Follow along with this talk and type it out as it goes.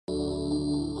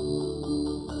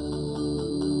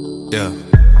Yeah.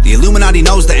 The Illuminati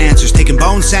knows the answers, taking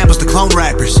bone samples to clone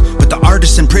rappers. But the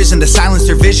artists in prison to silence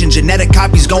their vision, genetic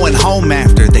copies going home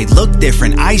after. They look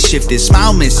different, eyes shifted,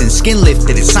 smile missing, skin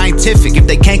lifted, it's scientific. If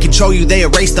they can't control you, they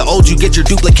erase the old you, get your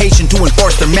duplication to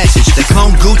enforce their message. They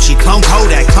clone Gucci, clone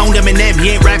Kodak, clone Eminem,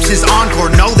 he ain't rap since Encore,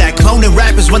 know that. Cloning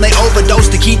rappers when they overdose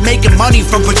to keep making money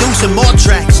from producing more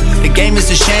tracks. The game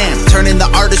is a sham, turning the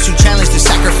artists who challenge to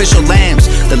sacrificial lambs.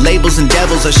 The labels and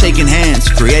devils are shaking hands,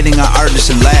 creating our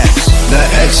artists in labs. The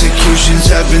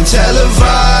executions have been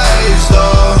televised,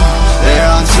 oh, they're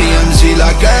on TMZ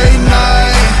like every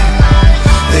night.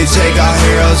 They take our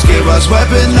heroes, give us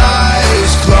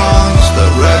weaponized clones.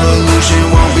 The revolution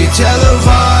won't be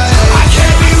televised. I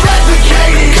can't be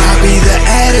replicated. Copy the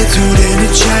attitude and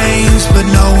the chains, but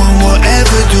no one will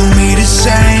ever do me the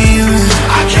same.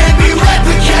 I can't be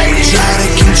replicated. Try to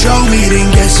control me, then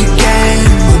guess again.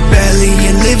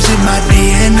 Rebellion lives in my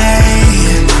DNA.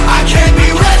 I can't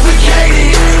be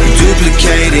replicated.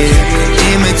 Duplicated,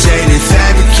 imitated,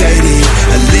 fabricated,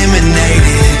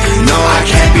 eliminated. No, I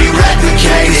can't be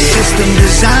replicated. The system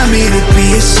designed me to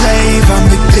be a slave. I'm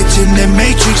the glitch in the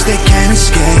matrix they can't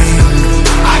escape.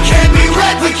 I can't be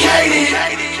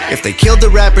replicated. If they killed the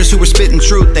rappers who were spitting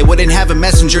truth, they wouldn't have a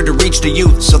messenger to reach the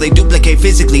youth. So they duplicate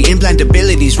physically, implant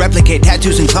abilities, replicate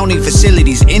tattoos and cloning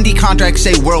facilities. Indie contracts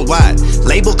say worldwide,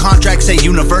 label contracts say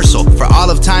universal. For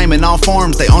all of time in all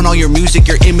forms, they own all your music,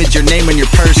 your image, your name, and your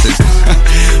person.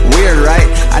 Weird, right?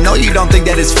 I know you don't think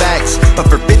that it's facts, but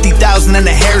for 50,000 and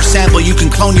a hair sample, you can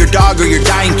clone your dog or your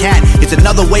dying cat. It's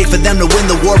another way for them to win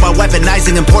the war by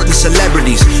weaponizing important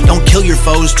celebrities. Don't kill your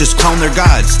foes, just clone their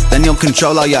gods, then you'll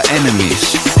control all your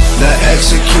enemies. The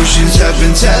executions have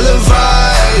been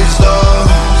televised, oh,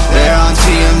 they're on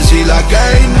TMZ like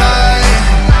every night.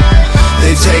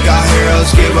 They take our heroes,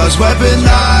 give us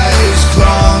weaponized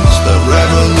clones. The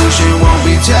revolution won't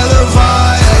be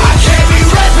televised. I can't be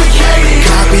replicated.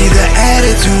 Copy the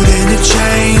attitude and the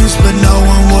chains, but no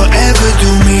one will ever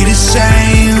do me the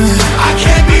same. I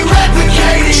can't be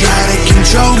replicated. Try to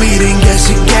control me, then guess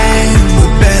again.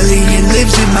 Rebellion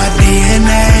lives in my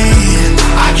DNA.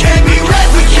 I can't be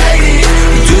replicated.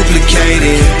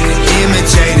 Duplicated,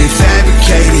 imitated,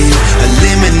 fabricated,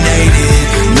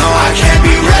 eliminated. No, I can't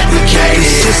be replicated.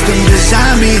 The system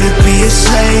designed me to be a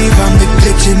slave. I'm the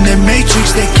glitch in the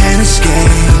matrix they can't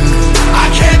escape.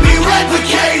 I can't be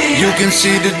replicated. You can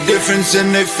see the difference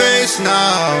in their face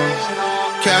now.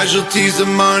 Casualties of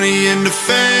money and the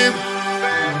fame,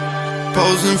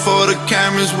 posing for the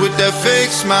cameras with that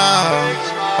fake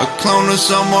smile. A clone of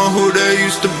someone who they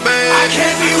used to be. I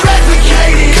can't be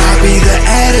replicated. Copy the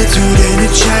attitude and the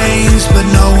chains, but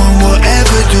no one will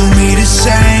ever do me the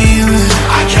same.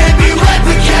 I can't be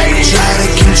replicated. Try to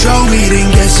control me,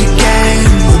 then guess again.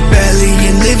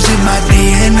 Rebellion lives in my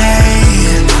DNA.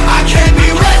 I can't be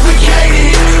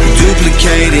replicated.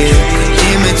 Duplicated,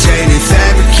 imitated,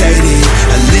 fabricated,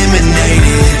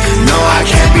 eliminated. No, I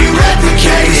can't be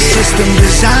replicated. The system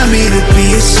designed me to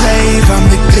be a slave. I'm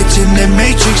the glitch in the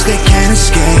matrix they can't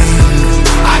escape.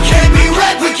 I can't be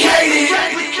replicated.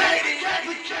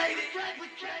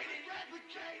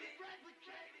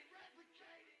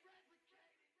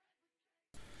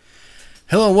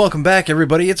 Hello and welcome back,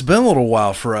 everybody. It's been a little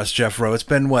while for us, Jeff Rowe. It's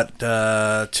been,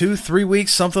 2-3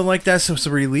 weeks, something like that, since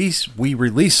we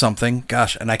released something.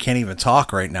 Gosh, and I can't even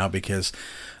talk right now because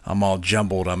I'm all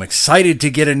jumbled. I'm excited to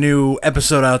get a new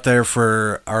episode out there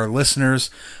for our listeners.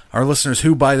 Our listeners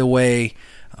who, by the way,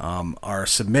 are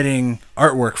submitting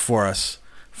artwork for us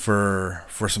for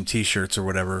some t-shirts or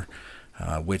whatever,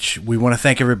 which we want to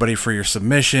thank everybody for your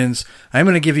submissions. I'm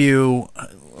going to give you...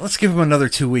 Let's give them another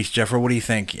 2 weeks, Jeffrey. What do you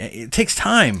think? It takes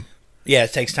time. Yeah,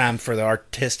 it takes time for the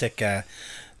artistic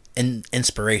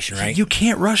inspiration, right? You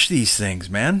can't rush these things,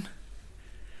 man.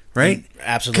 Right?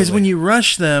 Absolutely. Because when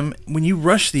you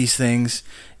rush these things,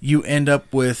 you end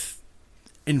up with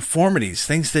informities,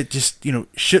 things that just,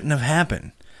 shouldn't have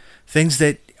happened. Things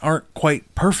that aren't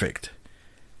quite perfect,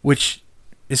 which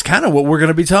is kind of what we're going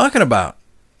to be talking about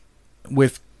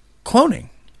with cloning.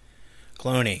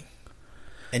 Cloning.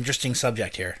 Interesting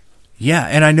subject here. Yeah,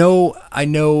 and I know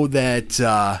that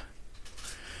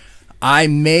I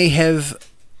may have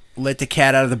let the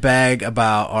cat out of the bag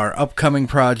about our upcoming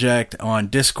project on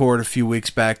Discord a few weeks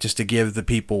back, just to give the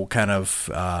people kind of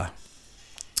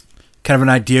an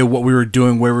idea of what we were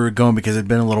doing, where we were going, because it had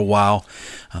been a little while.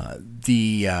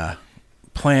 The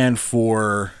plan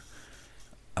for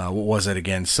what was it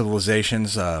again?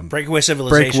 Civilizations, Breakaway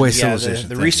Civilizations. Breakaway Civilizations.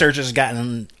 The research has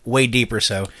gotten way deeper,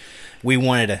 so we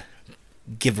wanted to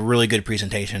give a really good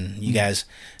presentation. You guys,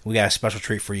 we got a special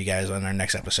treat for you guys on our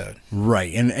next episode.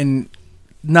 Right, and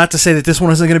not to say that this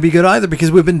one isn't going to be good either,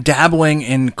 because we've been dabbling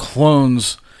in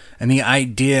clones and the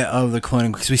idea of the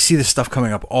cloning, because we see this stuff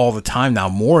coming up all the time now,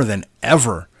 more than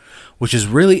ever, which is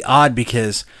really odd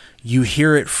because you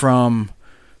hear it from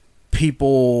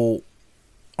people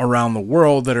around the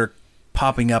world that are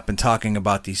popping up and talking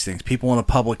about these things. People in the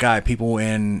public eye, people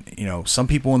in, some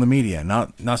people in the media,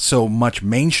 not so much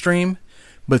mainstream,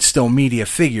 but still media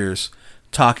figures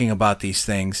talking about these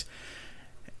things.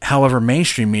 However,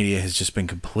 mainstream media has just been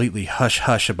completely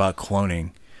hush-hush about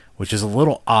cloning, which is a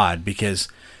little odd because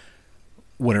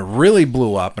when it really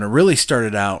blew up and it really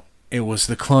started out, it was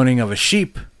the cloning of a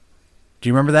sheep. Do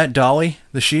you remember that, Dolly,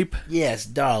 the sheep? Yes,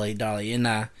 Dolly.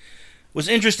 And what's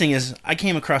interesting is I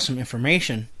came across some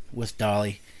information with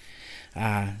Dolly.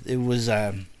 It was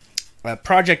a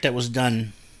project that was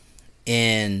done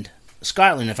in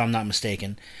Scotland, if I'm not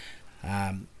mistaken.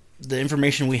 The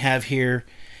information we have here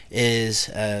is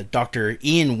Dr.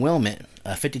 Ian Wilmot,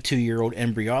 a 52-year-old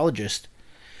embryologist,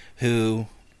 who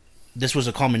this was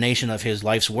a culmination of his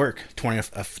life's work, a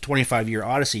 25-year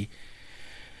odyssey.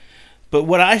 But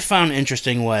what I found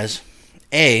interesting was,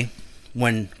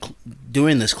 when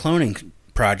doing this cloning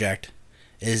project,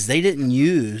 is they didn't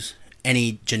use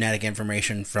any genetic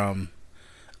information from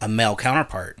a male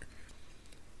counterpart.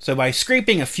 So by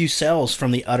scraping a few cells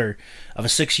from the udder of a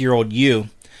 6-year-old ewe,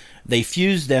 they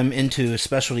fused them into a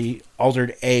specially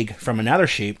altered egg from another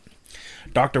sheep.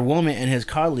 Dr. Wilmot and his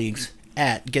colleagues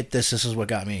at, get this is what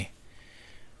got me,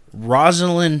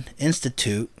 Rosalind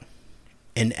Institute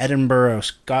in Edinburgh,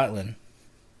 Scotland.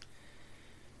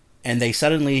 And they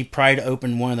suddenly pried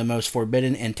open one of the most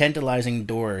forbidden and tantalizing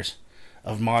doors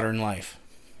of modern life.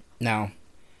 Now,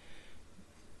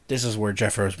 this is where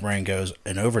Jeffro's brain goes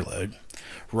in overload.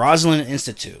 Rosalind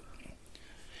Institute.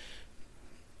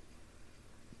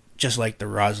 Just like the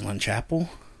Rosalind Chapel,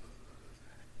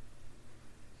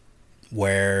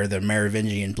 where the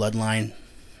Merovingian bloodline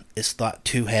is thought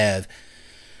to have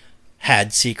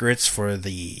had secrets for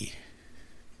the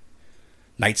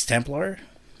Knights Templar.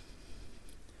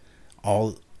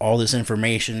 All this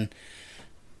information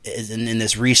is in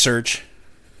this research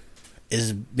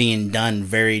is being done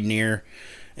very near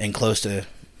and close to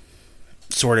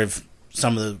sort of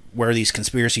some of the where these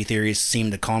conspiracy theories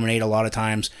seem to culminate a lot of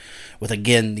times with,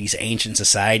 again, these ancient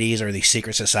societies or these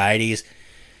secret societies.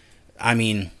 I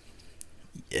mean,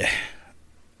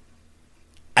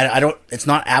 I don't. It's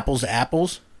not apples to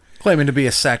apples. Claiming to be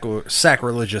a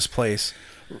sacrilegious place,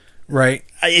 right?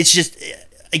 It's just,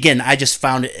 again, I just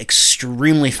found it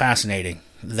extremely fascinating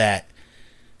that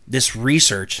this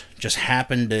research just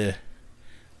happened to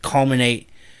culminate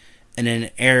in an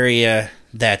area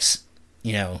that's,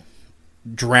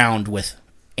 drowned with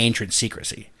ancient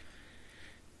secrecy.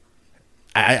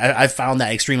 I found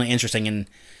that extremely interesting, and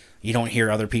you don't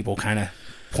hear other people kind of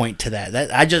point to that.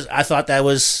 I thought that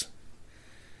was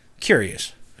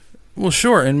curious. Well,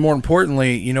 sure, and more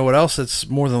importantly, you know what else it's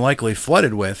more than likely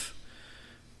flooded with?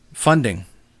 Funding.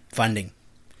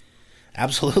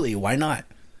 Absolutely, why not?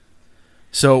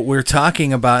 So we're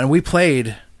talking about, and we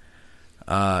played,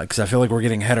 because I feel like we're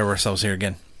getting ahead of ourselves here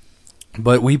again,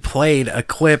 but we played a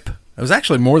clip. It was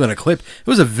actually more than a clip. It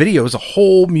was a video. It was a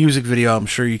whole music video. I'm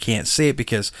sure you can't see it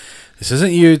because this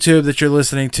isn't YouTube that you're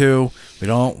listening to.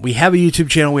 We have a YouTube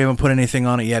channel. We haven't put anything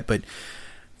on it yet, but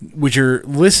what you're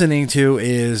listening to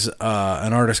is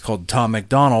an artist called Tom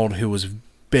McDonald, who has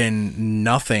been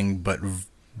nothing but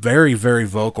very, very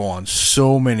vocal on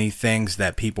so many things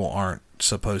that people aren't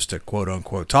supposed to quote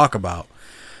unquote talk about.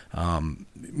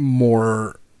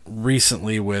 More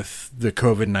recently with the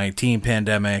COVID-19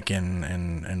 pandemic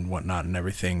and whatnot and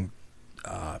everything,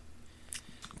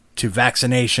 to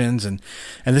vaccinations, and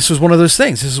this was one of those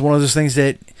things. This is one of those things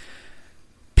that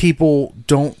people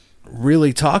don't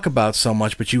really talk about so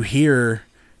much, but you hear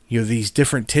these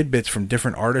different tidbits from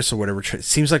different artists or whatever. It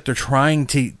seems like they're trying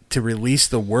to release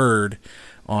the word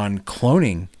on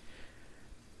cloning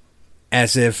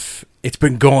as if it's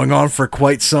been going on for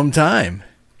quite some time.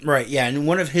 Right, yeah, and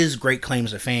one of his great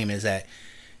claims to fame is that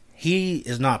he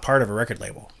is not part of a record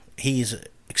label. He's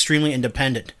extremely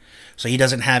independent, so he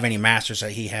doesn't have any masters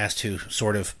that he has to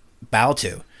sort of bow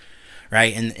to,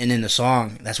 right? And in the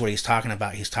song, that's what he's talking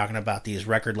about. He's talking about these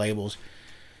record labels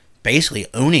basically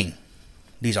owning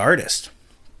these artists,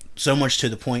 so much to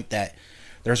the point that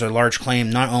there's a large claim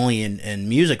not only in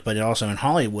music but also in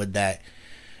Hollywood that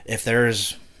if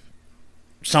there's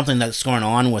something that's going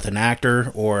on with an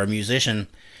actor or a musician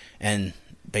and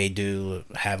they do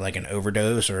have like an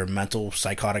overdose or a mental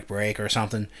psychotic break or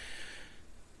something,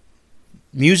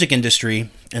 music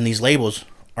industry and these labels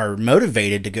are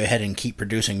motivated to go ahead and keep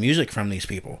producing music from these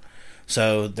people.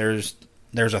 So there's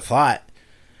a thought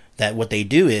that what they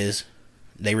do is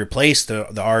they replace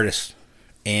the artist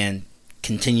and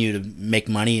continue to make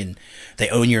money, and they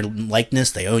own your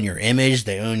likeness, they own your image,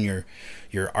 they own your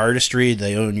artistry,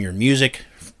 they own your music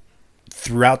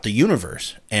throughout the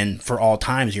universe and for all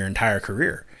times, your entire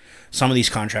career. Some of these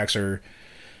contracts are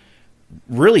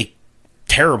really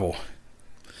terrible.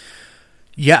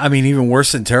 Yeah, I mean, even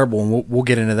worse than terrible, and we'll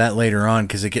get into that later on,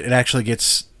 because it actually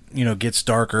gets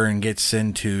darker and gets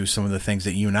into some of the things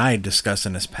that you and I had discussed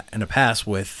in the past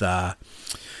with the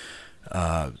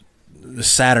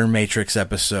Saturn Matrix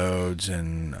episodes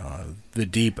and the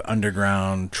deep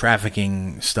underground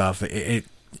trafficking stuff. It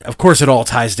of course, it all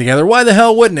ties together. Why the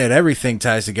hell wouldn't it? Everything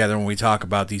ties together when we talk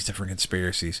about these different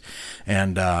conspiracies.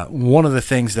 And one of the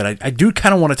things that I do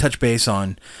kind of want to touch base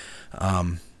on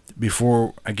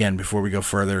before we go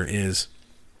further is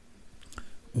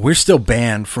we're still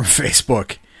banned from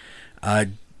Facebook.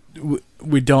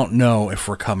 We don't know if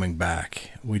we're coming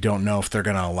back. We don't know if they're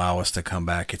going to allow us to come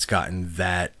back. It's gotten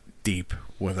that deep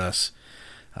with us.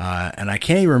 And I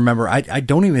can't even remember. I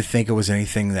don't even think it was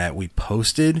anything that we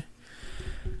posted.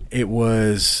 It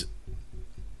was,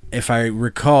 if I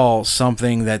recall,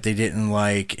 something that they didn't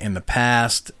like in the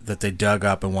past that they dug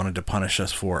up and wanted to punish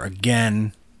us for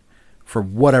again for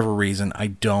whatever reason. I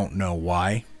don't know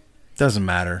why. Doesn't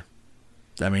matter.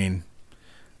 I mean,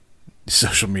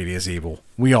 social media is evil.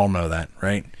 We all know that,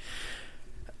 right?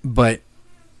 But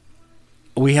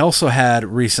we also had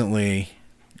recently,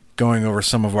 going over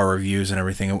some of our reviews and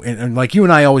everything, and like you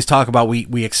and I always talk about,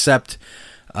 we accept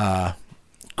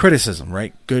criticism,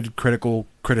 right? Good critical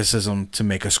criticism to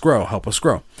make us grow, help us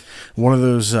grow. One of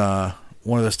those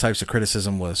types of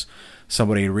criticism was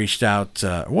somebody reached out,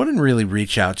 wouldn't really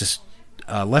reach out, just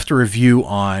left a review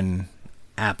on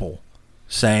Apple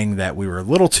saying that we were a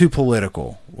little too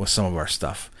political with some of our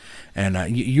stuff.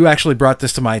 And you actually brought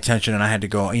this to my attention, and I had to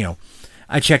go,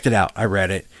 I checked it out, I read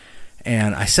it,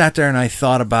 and I sat there and I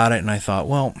thought about it, and I thought,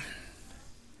 well,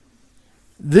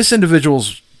 this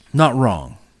individual's not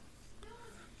wrong.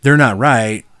 They're not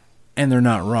right, and they're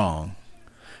not wrong.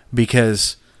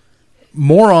 Because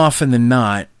more often than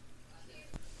not,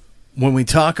 when we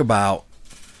talk about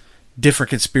different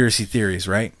conspiracy theories,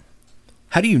 right?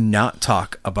 How do you not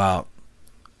talk about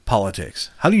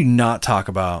politics? How do you not talk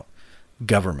about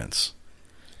governments?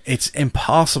 It's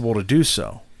impossible to do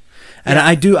so. And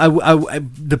I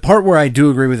the part where I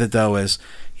do agree with it, though, is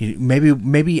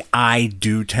maybe I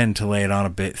do tend to lay it on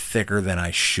a bit thicker than I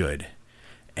should.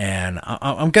 And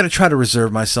I'm going to try to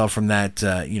reserve myself from that,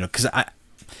 because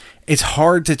it's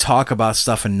hard to talk about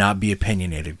stuff and not be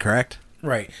opinionated, correct?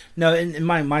 Right. No, and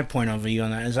my point of view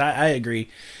on that is I agree.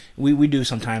 We do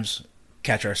sometimes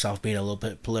catch ourselves being a little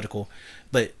bit political,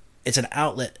 but it's an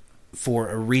outlet for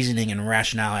a reasoning and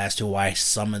rationale as to why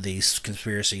some of these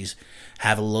conspiracies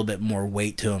have a little bit more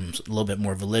weight to them, a little bit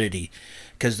more validity.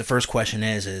 Because the first question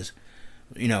is,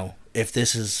 if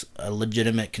this is a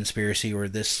legitimate conspiracy or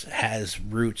this has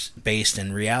roots based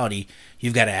in reality,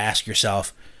 you've got to ask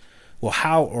yourself, well,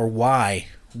 how or why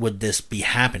would this be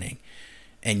happening?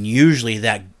 And usually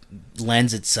that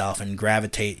lends itself and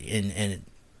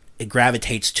it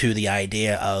gravitates to the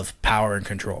idea of power and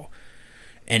control.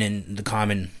 And in the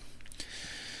common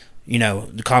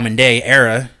day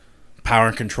era, power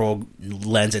and control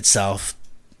lends itself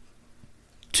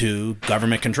to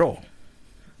government control.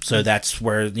 So that's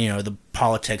where, the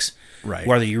politics, right,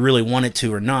 whether you really want it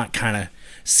to or not, kind of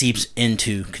seeps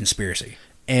into conspiracy.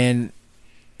 And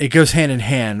it goes hand in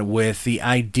hand with the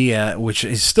idea, which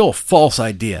is still a false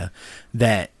idea,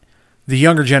 that the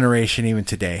younger generation even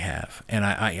today have. And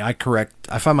I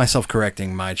find myself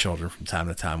correcting my children from time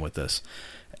to time with this,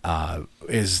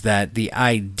 is that the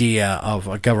idea of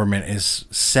a government is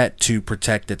set to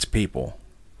protect its people.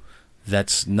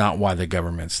 That's not why the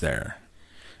government's there.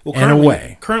 Well,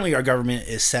 currently our government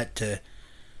is set to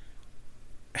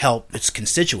help its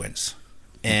constituents.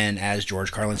 And as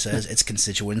George Carlin says, its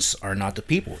constituents are not the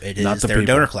people. It is their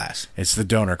donor class. It's the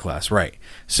donor class, right.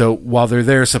 So while they're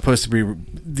there, supposed to be,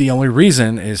 the only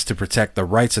reason is to protect the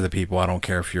rights of the people. I don't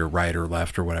care if you're right or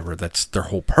left or whatever. That's their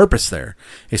whole purpose there,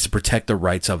 is to protect the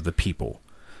rights of the people.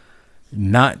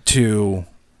 Not to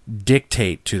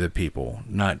dictate to the people,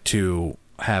 not to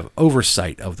have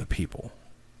oversight of the people.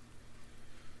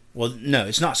 Well, no,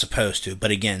 it's not supposed to.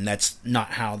 But again, that's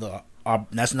not how the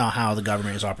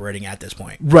government is operating at this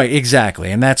point. Right, exactly.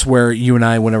 And that's where you and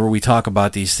I, whenever we talk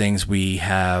about these things, we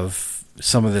have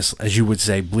some of this, as you would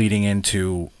say, bleeding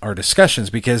into our discussions.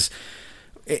 Because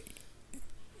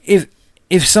if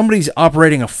somebody's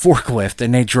operating a forklift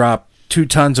and they drop 2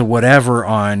 tons of whatever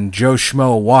on Joe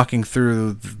Schmo walking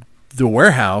through the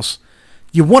warehouse,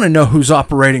 you want to know who's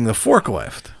operating the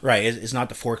forklift. Right. It's not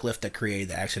the forklift that created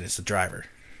the accident. It's the driver.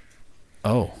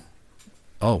 Oh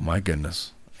my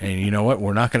goodness. And you know what?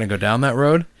 We're not going to go down that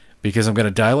road because I'm going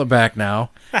to dial it back now.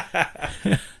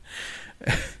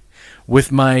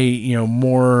 With my,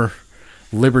 more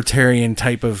libertarian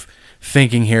type of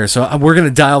thinking here. So we're going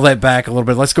to dial that back a little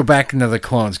bit. Let's go back into the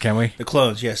clones, can we? The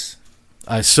clones, yes.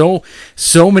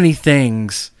 So many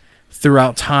things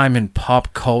throughout time in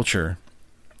pop culture.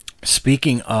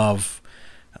 Speaking of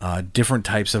different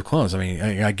types of clones. I mean,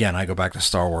 again, I go back to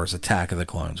Star Wars, Attack of the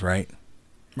Clones, right?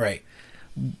 Right.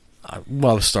 I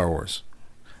love Star Wars.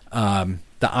 The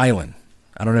Island.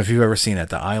 I don't know if you've ever seen it.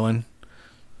 The Island.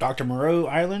 Dr. Moreau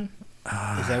Island?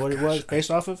 Is that what it was based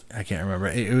off of? I can't remember.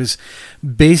 It was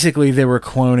basically they were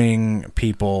cloning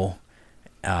people.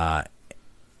 Gosh,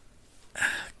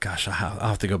 I'll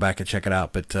have to go back and check it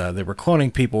out. But they were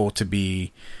cloning people to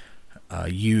be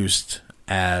used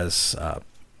as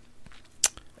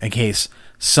in case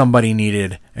somebody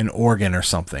needed an organ or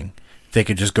something. They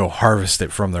could just go harvest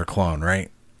it from their clone,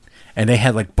 right? And they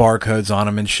had like barcodes on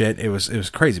them and shit. It was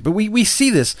crazy. But we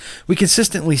see this. We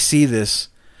consistently see this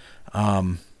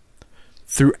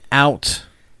throughout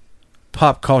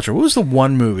pop culture. What was the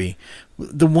one movie?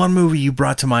 The one movie you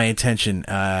brought to my attention.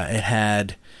 It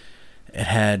had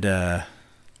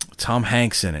Tom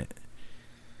Hanks in it.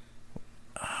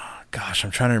 Gosh,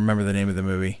 I'm trying to remember the name of the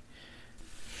movie.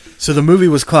 So the movie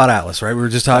was Cloud Atlas, right? We were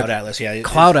just talking Cloud Atlas, yeah.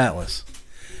 Cloud Atlas.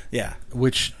 Yeah.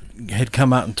 Which had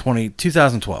come out in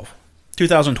 2012.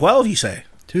 2012, you say?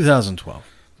 2012.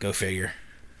 Go figure.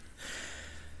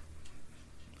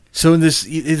 So in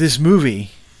this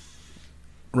movie,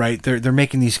 right? They're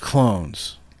making these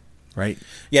clones, right?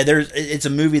 Yeah, it's a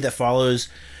movie that follows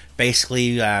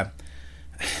basically. If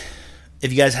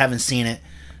you guys haven't seen it,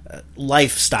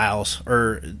 lifestyles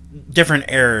or different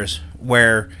eras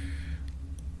where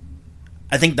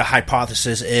I think the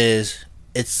hypothesis is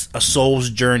it's a soul's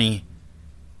journey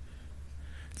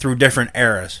through different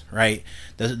eras, right?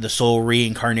 The soul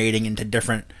reincarnating into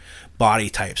different body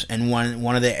types, and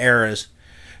one of the eras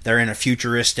they're in a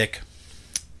futuristic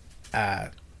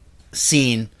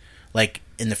scene, like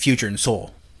in the future in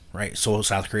Seoul, right? Seoul,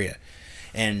 South Korea,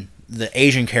 and the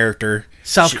Asian character.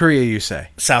 South Korea, you say?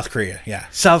 South Korea, yeah.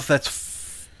 South,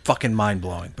 that's fucking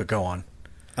mind-blowing, but go on.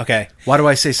 Okay. Why do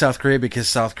I say South Korea? Because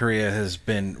South Korea has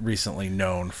been recently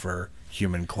known for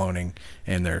human cloning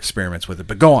and their experiments with it,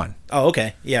 but go on. Oh,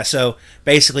 okay. Yeah, so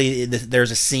basically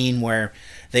there's a scene where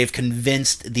they've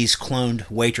convinced these cloned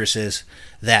waitresses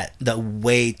that the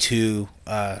way to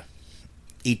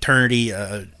eternity,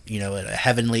 a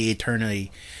heavenly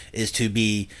eternity, is to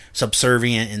be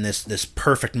subservient in this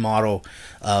perfect model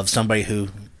of somebody who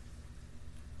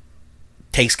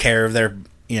takes care of their,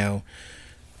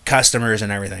 customers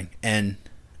and everything. And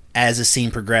as the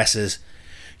scene progresses,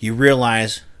 you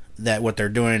realize that what they're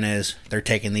doing is they're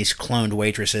taking these cloned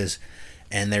waitresses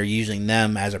and they're using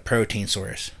them as a protein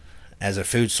source, as a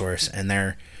food source, and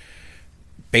they're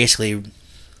basically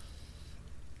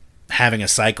having a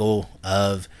cycle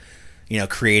of,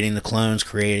 creating the clones,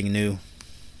 creating new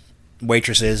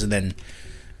waitresses, and then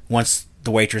once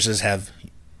the waitresses have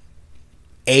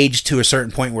aged to a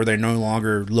certain point where they're no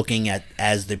longer looking at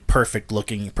as the perfect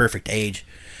age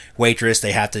waitress,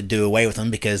 they have to do away with them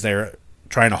because they're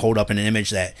trying to hold up an image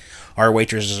that our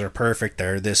waitresses are perfect,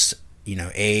 they're this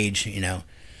age,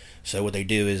 so what they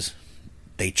do is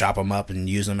they chop them up and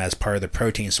use them as part of the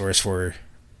protein source for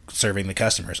serving the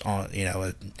customers on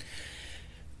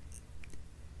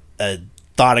a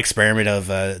thought experiment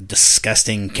of a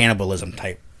disgusting cannibalism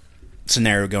type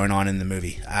scenario going on in the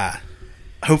movie.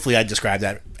 Hopefully I described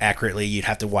that accurately. You'd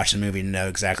have to watch the movie to know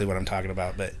exactly what I'm talking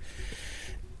about, but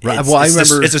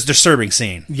it's a disturbing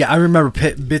scene. Yeah, I remember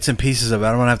bits and pieces of it.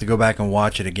 I'm going to have to go back and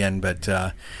watch it again, but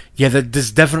this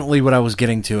is definitely what I was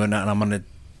getting to, and I'm going to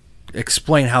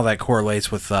explain how that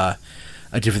correlates with a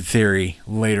different theory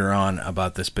later on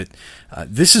about this, but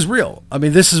this is real. I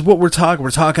mean, this is what we're talking.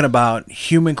 We're talking about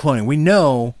human cloning. We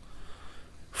know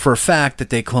for a fact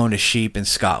that they cloned a sheep in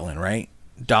Scotland, right?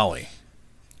 Dolly.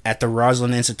 At the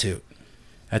Roslin Institute.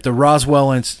 At the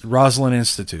Roslin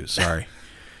Institute, sorry.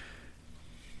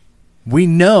 We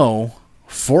know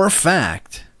for a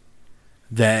fact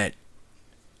that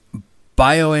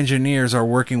bioengineers are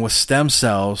working with stem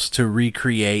cells to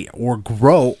recreate or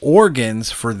grow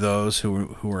organs for those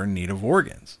who are in need of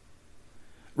organs.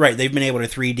 Right, they've been able to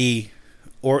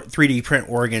 3D print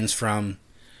organs from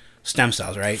stem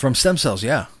cells, right? From stem cells,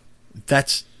 yeah.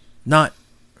 That's not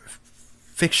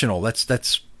fictional.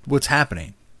 That's what's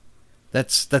happening.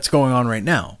 That's going on right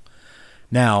now.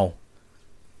 Now,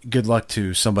 good luck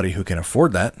to somebody who can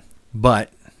afford that,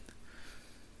 but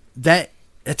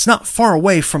it's not far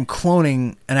away from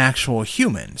cloning an actual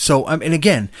human. So, I mean,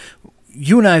 again,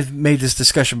 you and I have made this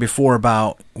discussion before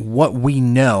about what we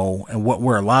know and what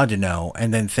we're allowed to know,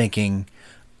 and then thinking,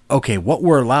 okay, what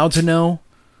we're allowed to know,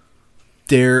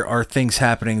 there are things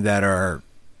happening that are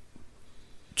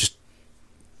just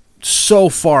so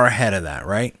far ahead of that,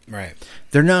 right? Right.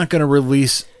 They're not going to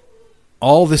release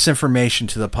all this information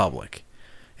to the public.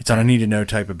 It's on a need-to-know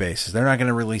type of basis. They're not going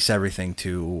to release everything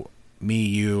to me,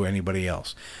 you, anybody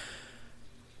else.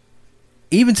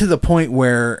 Even to the point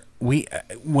where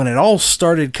when it all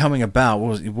started coming about,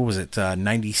 what was it?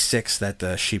 96 that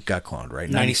the sheep got cloned, right?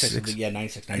 96, yeah,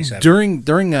 96, 97.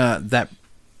 During that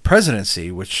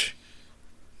presidency, which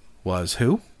was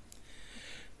who?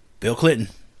 Bill Clinton.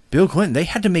 Bill Clinton. They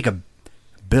had to make a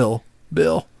bill.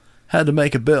 Bill had to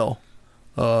make a bill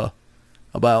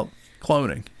about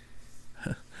cloning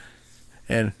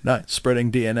and not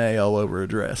spreading DNA all over a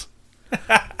dress.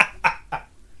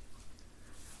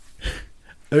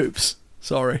 Oops.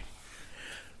 Sorry.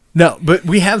 No, but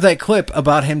we have that clip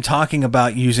about him talking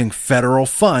about using federal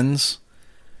funds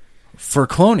for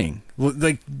cloning.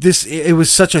 Like this, it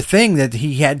was such a thing that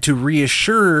he had to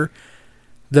reassure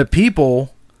the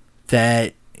people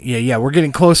that, yeah, we're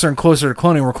getting closer and closer to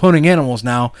cloning. We're cloning animals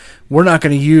now. We're not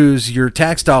going to use your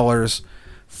tax dollars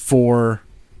for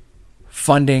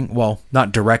funding, well,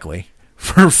 not directly,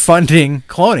 for funding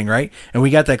cloning, right? And we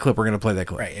got that clip. We're going to play that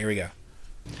clip. Right, here we go.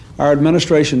 Our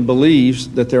administration believes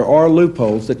that there are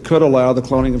loopholes that could allow the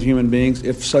cloning of human beings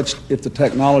if the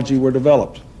technology were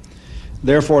developed.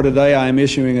 Therefore, today I am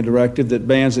issuing a directive that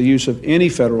bans the use of any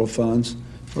federal funds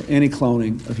for any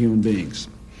cloning of human beings.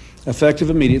 Effective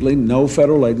immediately, no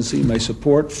federal agency may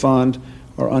support, fund,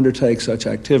 or undertake such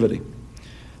activity.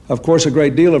 Of course, a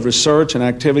great deal of research and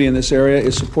activity in this area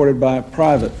is supported by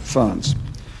private funds.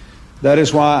 That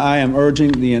is why I am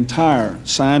urging the entire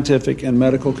scientific and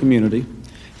medical community,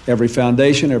 every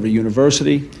foundation, every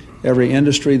university, every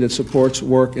industry that supports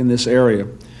work in this area,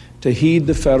 to heed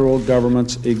the federal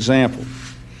government's example.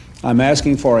 I'm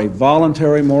asking for a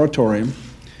voluntary moratorium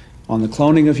on the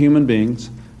cloning of human beings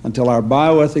until our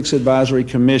Bioethics Advisory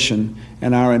Commission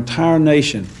and our entire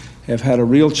nation have had a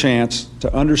real chance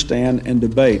to understand and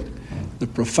debate the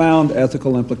profound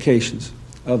ethical implications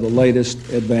of the latest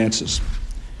advances.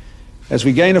 As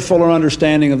we gain a fuller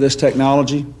understanding of this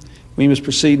technology, we must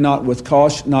proceed not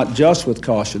just with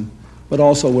caution, but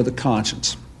also with a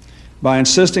conscience. By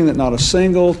insisting that not a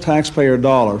single taxpayer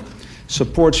dollar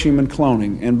supports human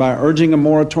cloning, and by urging a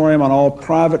moratorium on all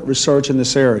private research in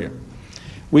this area,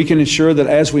 we can ensure that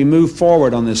as we move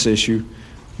forward on this issue,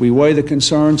 we weigh the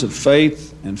concerns of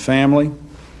faith and family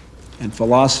and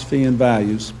philosophy and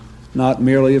values, not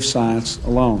merely of science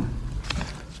alone.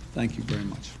 Thank you very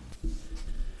much.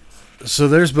 So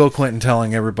there's Bill Clinton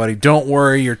telling everybody, don't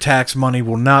worry, your tax money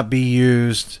will not be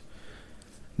used.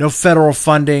 No federal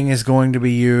funding is going to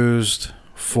be used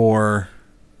for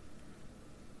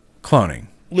cloning.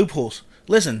 Loopholes.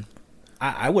 Listen,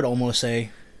 I would almost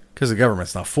say... Because the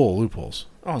government's not full of loopholes.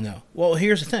 Oh, no. Well,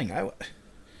 here's the thing.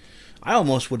 I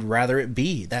almost would rather it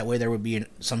be. That way there would be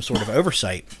some sort of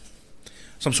oversight.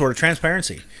 Some sort of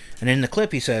transparency. And in the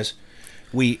clip he says,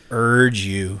 we urge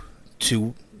you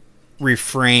to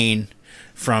refrain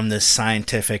from this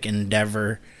scientific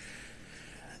endeavor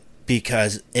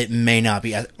because it may not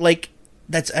be like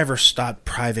that's ever stopped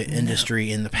private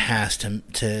industry in the past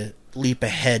to leap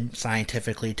ahead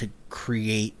scientifically to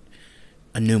create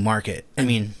a new market. I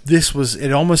mean,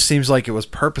 it almost seems like it was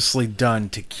purposely done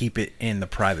to keep it in the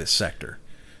private sector.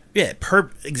 Yeah,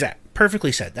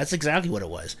 perfectly said. That's exactly what it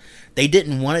was. They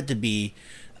didn't want it to be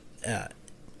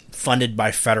funded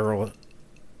by federal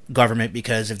government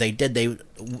because if they did,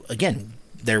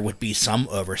 there would be some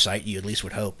oversight. You at least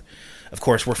would hope. Of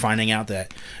course, we're finding out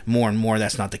that more and more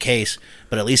that's not the case.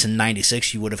 But at least in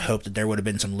 '96, you would have hoped that there would have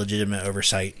been some legitimate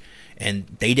oversight, and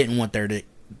they didn't want there to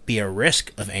be a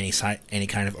risk of any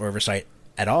kind of oversight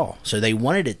at all. So they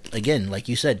wanted it, again, like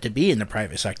you said, to be in the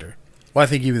private sector. Well, I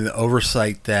think even the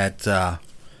oversight that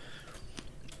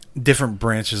different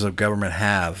branches of government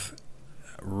have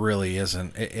really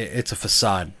isn't. It's a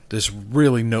facade. There's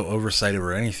really no oversight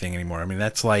over anything anymore. I mean,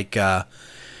 that's like the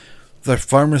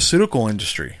pharmaceutical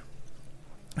industry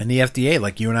and the FDA,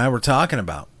 like you and I were talking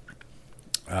about.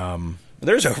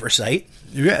 There's oversight.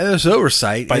 Yeah, there's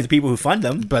oversight. By the people who fund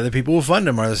them. By the people who fund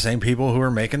them are the same people who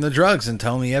are making the drugs and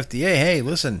telling the FDA, hey,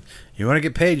 listen, you want to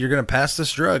get paid, you're going to pass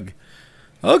this drug.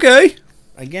 Okay.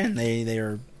 Again, they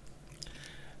are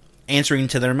answering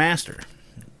to their master.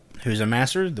 Who's a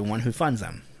master? The one who funds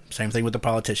them. Same thing with the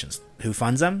politicians. Who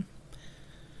funds them?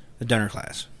 The donor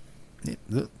class.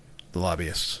 The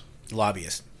lobbyists.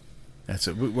 Lobbyists. That's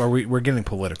it. We're getting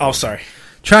political. Oh, sorry.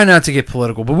 Try not to get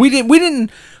political, but we didn't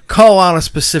call out a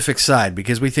specific side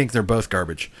because we think they're both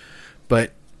garbage.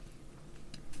 But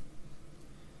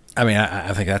I mean,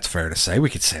 I think that's fair to say. We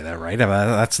could say that, right? I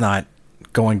mean, that's not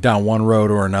going down one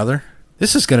road or another.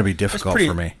 This is going to be difficult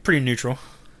for me. Pretty neutral,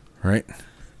 right?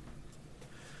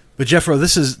 But Jeffro,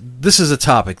 this is a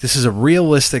topic. This is a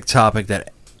realistic topic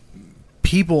that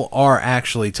people are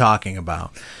actually talking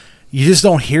about. You just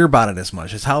don't hear about it as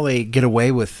much. It's how they get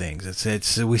away with things.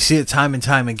 It's we see it time and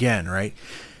time again, right?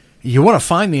 You want to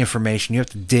find the information, you have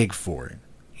to dig for it.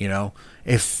 You know,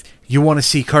 if you want to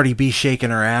see Cardi B shaking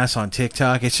her ass on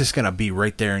TikTok, it's just going to be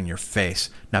right there in your face.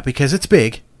 Not because it's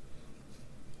big,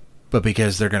 but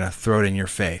because they're going to throw it in your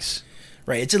face.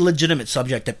 Right. It's a legitimate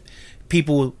subject that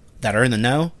people that are in the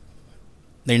know,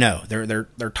 they know.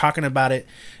 They're talking about it,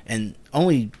 and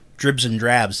only dribs and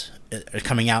drabs are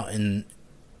coming out in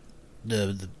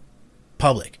the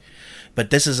public.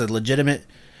 But this is a legitimate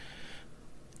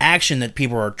action that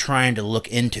people are trying to look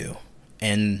into,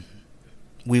 and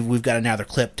we've got another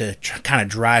clip to kind of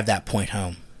drive that point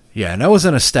home. Yeah, and that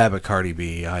wasn't a stab at Cardi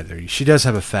B either. She does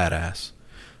have a fat ass.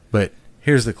 But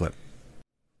here's the clip.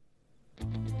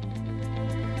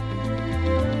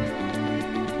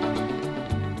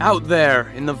 Out there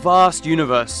in the vast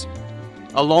universe,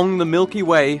 along the Milky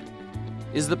Way,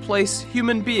 is the place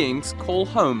human beings call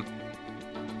home.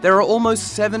 There are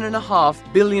almost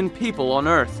 7.5 billion people on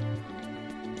Earth.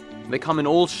 They come in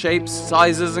all shapes,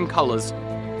 sizes, and colors.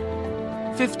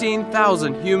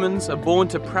 15,000 humans are born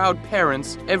to proud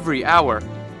parents every hour.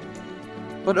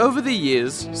 But over the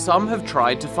years, some have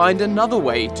tried to find another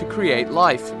way to create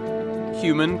life: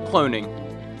 human cloning.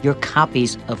 You're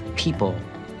copies of people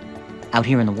out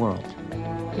here in the world.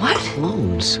 What?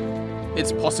 Clones.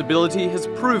 Its possibility has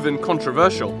proven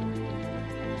controversial.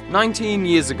 19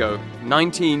 years ago,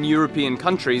 19 European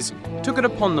countries took it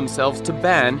upon themselves to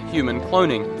ban human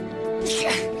cloning.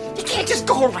 You can't just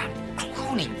go around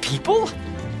cloning people.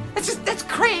 That's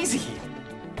crazy.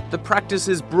 The practice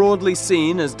is broadly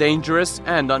seen as dangerous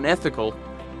and unethical,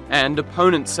 and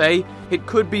opponents say it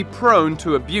could be prone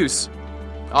to abuse,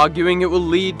 arguing it will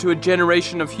lead to a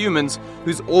generation of humans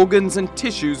whose organs and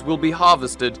tissues will be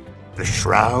harvested. The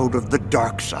shroud of the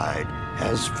dark side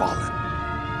has fallen.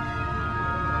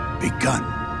 Begun.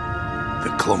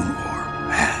 The Clone War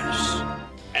has.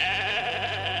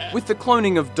 With the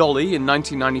cloning of Dolly in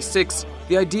 1996,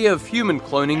 the idea of human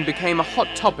cloning became a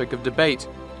hot topic of debate.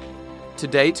 To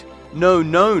date, no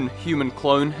known human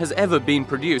clone has ever been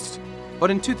produced,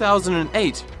 but in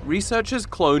 2008, researchers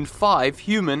cloned 5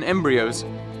 human embryos.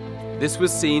 This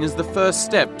was seen as the first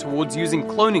step towards using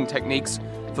cloning techniques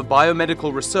for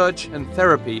biomedical research and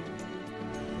therapy.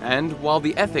 And while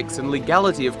the ethics and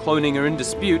legality of cloning are in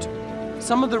dispute,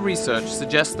 some of the research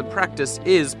suggests the practice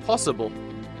is possible.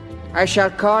 I shall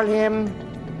call him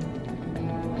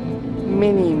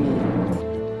Mini-Me.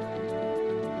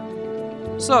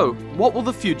 So, what will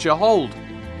the future hold?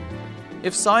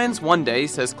 If science one day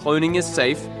says cloning is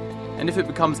safe, and if it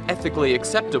becomes ethically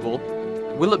acceptable,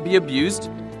 will it be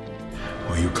abused?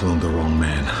 Well, you cloned the wrong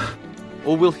man.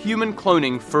 Or will human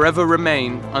cloning forever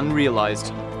remain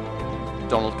unrealized?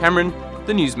 Donald Cameron,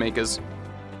 The Newsmakers.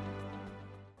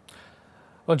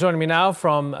 Well, joining me now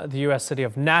from the U.S. city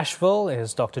of Nashville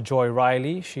is Dr. Joy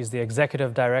Riley. She's the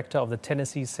Executive Director of the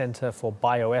Tennessee Center for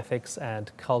Bioethics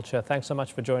and Culture. Thanks so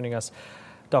much for joining us,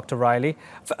 Dr. Riley.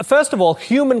 First of all,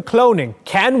 human cloning.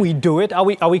 Can we do it? Are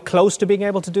we close to being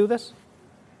able to do this?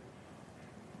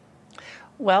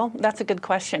 Well, that's a good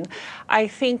question. I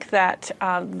think that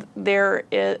there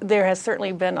has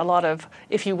certainly been a lot of,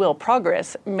 if you will,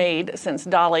 progress made since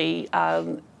Dolly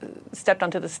stepped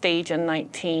onto the stage in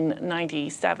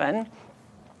 1997.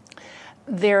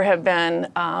 There have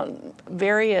been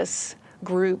various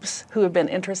groups who have been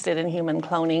interested in human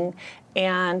cloning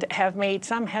and have made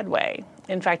some headway.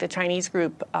 In fact, a Chinese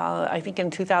group, I think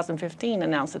in 2015,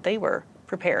 announced that they were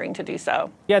preparing to do so.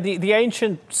 Yeah, the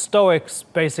ancient Stoics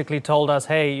basically told us,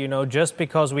 hey, you know, just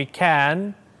because we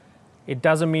can, it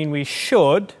doesn't mean we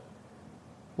should.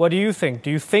 What do you think?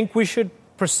 Do you think we should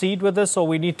proceed with this, or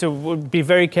we need to be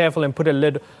very careful and put a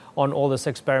lid on all this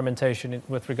experimentation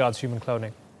with regards to human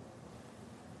cloning?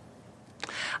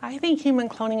 I think human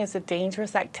cloning is a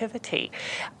dangerous activity.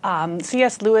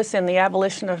 C.S. Lewis in The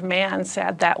Abolition of Man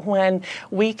said that when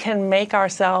we can make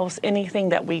ourselves anything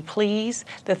that we please,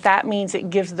 that means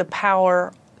it gives the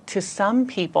power to some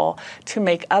people to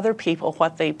make other people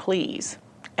what they please.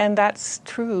 And that's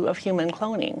true of human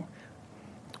cloning.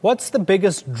 What's the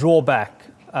biggest drawback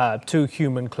to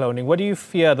human cloning? What do you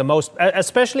fear the most,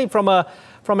 especially from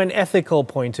an ethical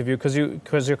point of view, because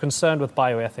you're concerned with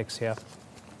bioethics here?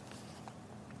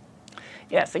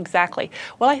 Yes, exactly.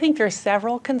 Well, I think there are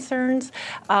several concerns.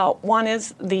 One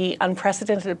is the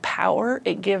unprecedented power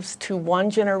it gives to one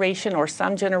generation or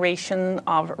some generation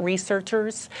of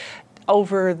researchers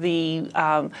over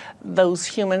those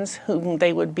humans whom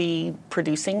they would be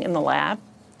producing in the lab.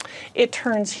 It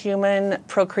turns human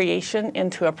procreation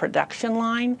into a production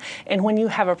line. And when you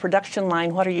have a production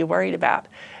line, what are you worried about?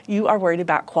 You are worried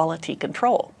about quality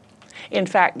control. In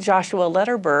fact, Joshua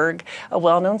Lederberg, a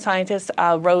well-known scientist,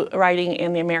 writing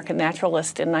in the American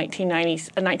Naturalist in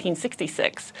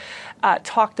 1966,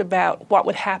 talked about what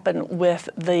would happen with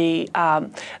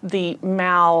the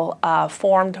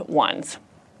malformed ones,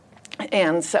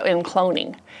 and so in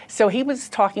cloning. So he was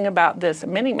talking about this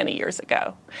many, many years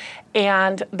ago.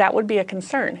 And that would be a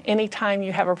concern. Anytime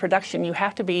you have a production, you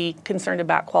have to be concerned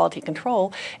about quality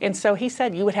control. And so he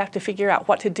said you would have to figure out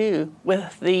what to do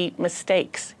with the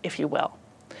mistakes, if you will.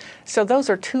 So those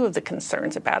are two of the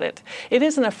concerns about it. It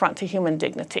is an affront to human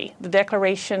dignity. The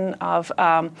Declaration of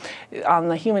on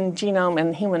the Human Genome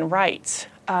and Human Rights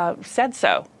said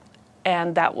so.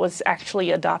 And that was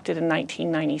actually adopted in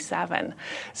 1997.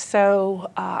 So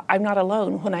I'm not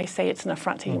alone when I say it's an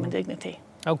affront to human dignity.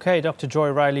 Okay, Dr. Joy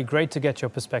Riley, great to get your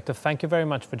perspective. Thank you very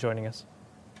much for joining us.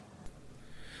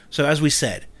 So as we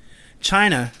said,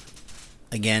 China,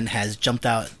 again, has jumped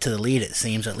out to the lead, it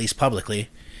seems, at least publicly.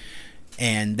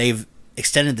 And they've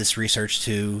extended this research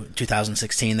to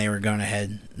 2016. They were going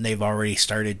ahead. They've already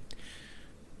started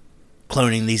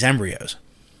cloning these embryos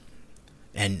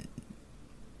and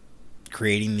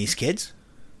creating these kids.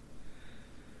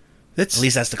 At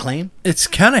least that's the claim. It's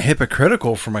kind of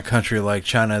hypocritical from a country like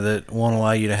China that won't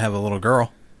allow you to have a little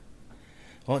girl.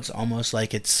 Well, it's almost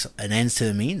like it's an ends to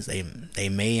the means. They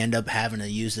may end up having to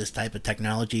use this type of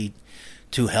technology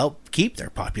to help keep their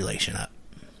population up.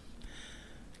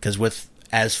 Because with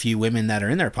as few women that are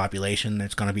in their population,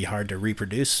 it's going to be hard to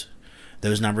reproduce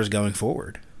those numbers going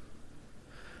forward.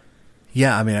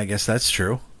 Yeah, I mean, I guess that's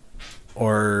true.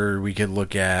 Or we could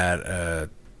look at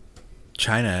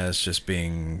China as just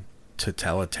being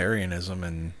totalitarianism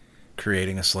and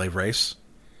creating a slave race.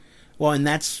 Well, and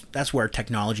that's where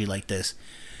technology like this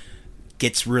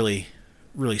gets really,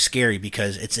 really scary,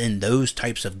 because it's in those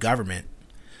types of government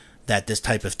that this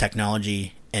type of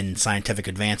technology and scientific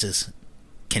advances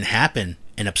can happen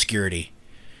in obscurity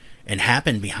and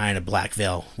happen behind a black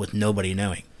veil with nobody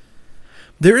knowing.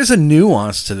 There is a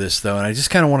nuance to this, though, and I just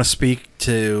kind of want to speak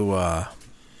to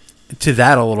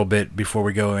that a little bit before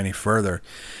we go any further.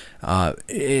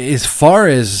 As far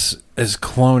as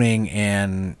cloning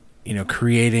and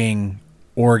creating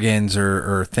organs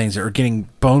or things, or getting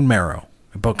bone marrow,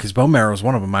 because bone marrow is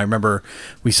one of them. I remember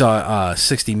we saw a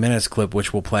 60 Minutes clip,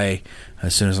 which we'll play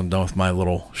as soon as I'm done with my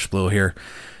little spiel here.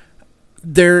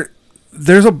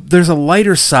 There's a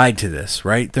lighter side to this,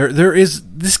 right?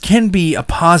 This can be a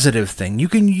positive thing. You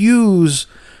can use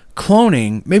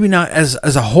cloning, maybe not as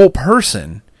a whole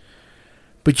person,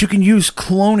 but you can use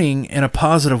cloning in a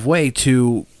positive way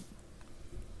to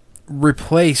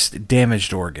replace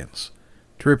damaged organs,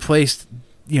 to replace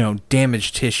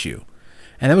damaged tissue.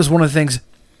 And that was one of the things.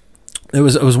 It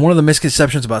was one of the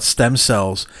misconceptions about stem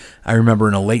cells. I remember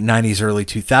in the late 90s, early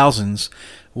 2000s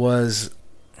was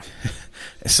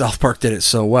South Park did it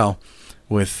so well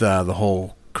with the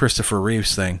whole Christopher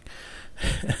Reeves thing.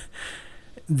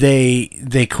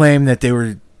 They claimed that they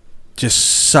were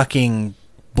just sucking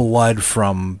blood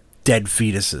from dead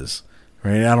fetuses,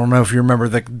 right? I don't know if you remember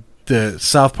the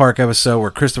South Park episode where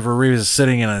Christopher Reeves is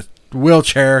sitting in a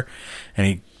wheelchair and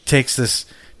he takes this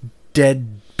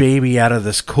dead baby out of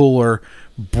this cooler,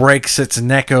 breaks its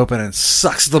neck open, and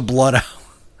sucks the blood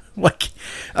out.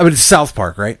 It's South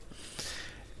Park, right?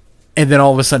 And then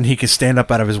all of a sudden he can stand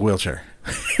up out of his wheelchair.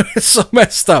 It's so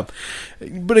messed up.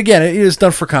 But again, it is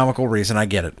done for comical reason. I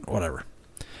get it. Whatever.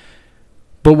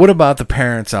 But what about the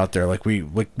parents out there, like we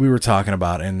were talking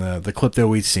about in the clip that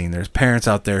we'd seen? There's parents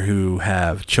out there who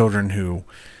have children who,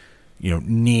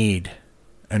 need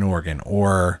an organ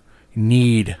or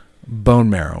need bone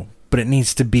marrow, but it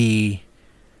needs to be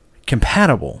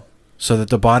compatible so that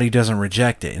the body doesn't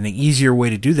reject it. And the easier way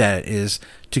to do that is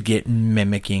to get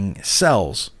mimicking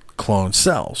cells, clone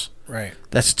cells. Right.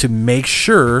 That's to make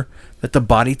sure that the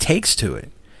body takes to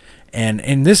it. And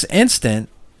in this instance,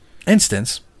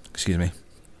 excuse me,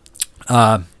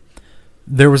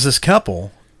 there was this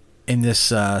couple in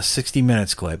this 60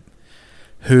 Minutes clip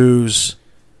whose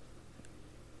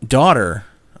daughter,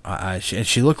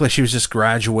 she looked like she was just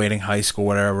graduating high school,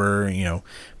 whatever,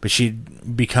 but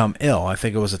she'd become ill. I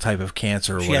think it was a type of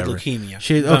cancer or whatever. She had leukemia.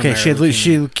 She had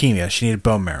leukemia. She needed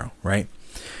bone marrow, right?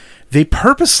 They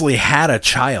purposely had a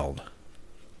child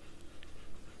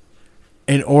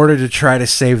in order to try to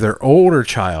save their older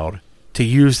child, to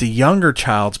use the younger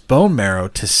child's bone marrow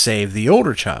to save the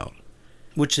older child.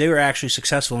 Which they were actually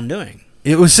successful in doing.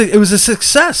 It was a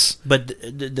success. But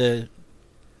it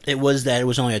was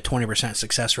only a 20%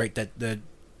 success rate that the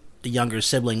younger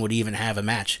sibling would even have a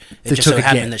match. It just so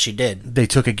happened that she did. They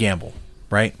took a gamble,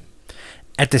 right?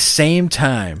 At the same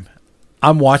time,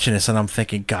 I'm watching this and I'm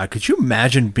thinking, God, could you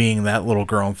imagine being that little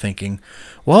girl and thinking,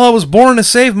 well, I was born to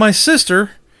save my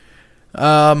sister.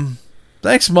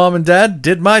 Thanks, Mom and Dad.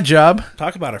 Did my job.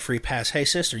 Talk about a free pass. Hey,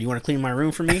 sister, you want to clean my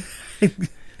room for me?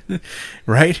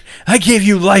 Right? I gave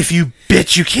you life, you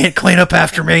bitch. You can't clean up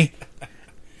after me.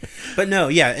 But no,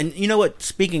 yeah. And you know what?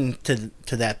 Speaking to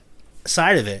that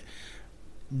side of it,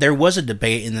 there was a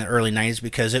debate in the early 90s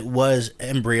because it was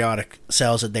embryonic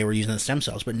cells that they were using as stem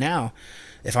cells. But now,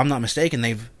 if I'm not mistaken,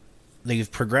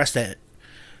 they've progressed that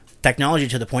technology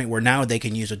to the point where now they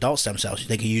can use adult stem cells.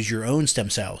 They can use your own stem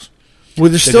cells. Well,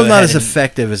 they're still not as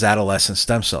effective as adolescent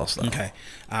stem cells, though. Okay.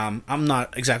 I'm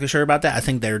not exactly sure about that. I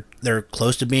think they're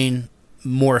close to being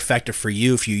more effective for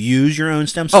you if you use your own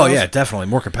stem cells. Oh, yeah, definitely.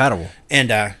 More compatible.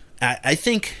 And I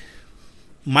think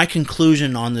my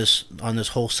conclusion on this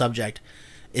whole subject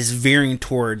is veering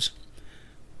towards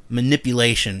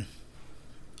manipulation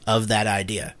of that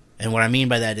idea. And what I mean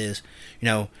by that is,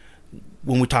 when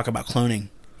we talk about cloning,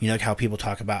 how people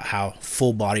talk about how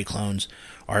full body clones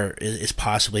is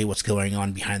possibly what's going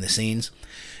on behind the scenes.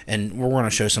 And we're going to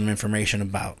show some information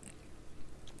about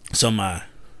some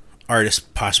artists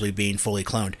possibly being fully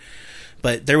cloned.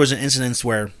 But there was an incident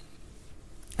where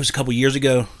it was a couple years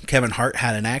ago, Kevin Hart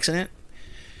had an accident,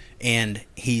 and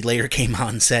he later came out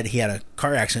and said he had a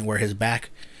car accident where his back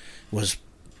was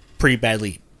pretty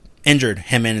badly injured,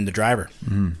 him and the driver.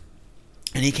 Mm-hmm.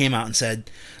 And he came out and said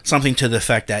something to the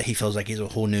effect that he feels like he's a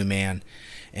whole new man.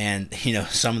 And,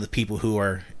 some of the people who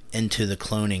are into the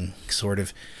cloning sort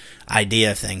of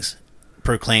idea of things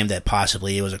proclaimed that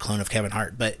possibly it was a clone of Kevin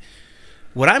Hart. But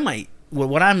what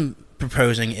I'm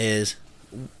proposing is,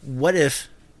 what if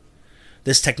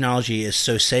this technology is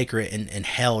so sacred and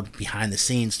held behind the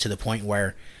scenes to the point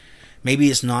where maybe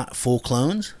it's not full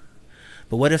clones,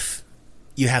 but what if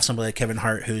you have somebody like Kevin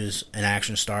Hart who's an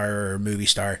action star or a movie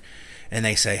star, and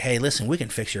they say, hey, listen, we can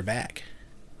fix your back.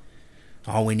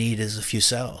 All we need is a few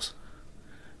cells.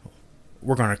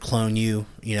 We're going to clone you,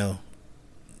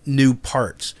 new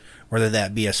parts, whether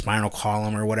that be a spinal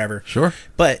column or whatever. Sure.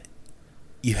 But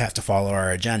you have to follow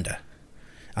our agenda.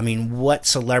 I mean, what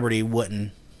celebrity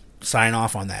wouldn't sign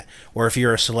off on that? Or if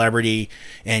you're a celebrity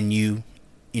and you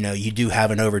do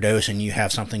have an overdose and you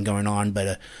have something going on,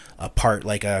 but a part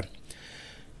like a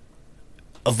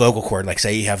vocal cord, like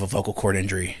say you have a vocal cord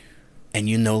injury and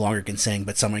you no longer can sing,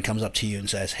 but someone comes up to you and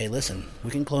says, hey, listen,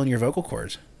 we can clone your vocal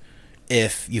cords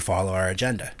if you follow our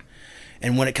agenda.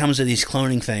 And when it comes to these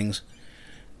cloning things,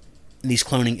 these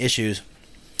cloning issues,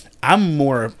 I'm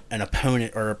more an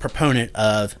opponent or a proponent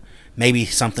of maybe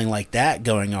something like that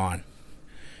going on.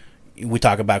 We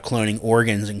talk about cloning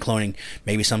organs and cloning,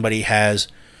 maybe somebody has,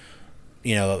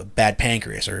 a bad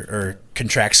pancreas or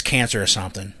contracts cancer or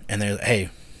something, and they're,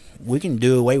 hey, we can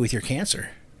do away with your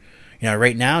cancer.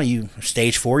 Right now,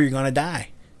 stage 4, you're going to die,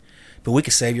 but we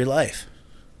could save your life.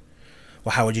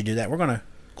 Well, how would you do that? We're going to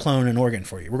clone an organ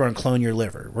for you. We're going to clone your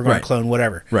liver. We're going to clone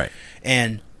whatever. Right.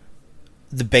 And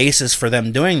the basis for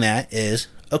them doing that is,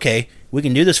 okay, we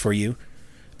can do this for you,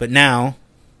 but now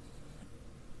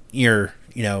you're,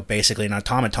 basically an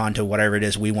automaton to whatever it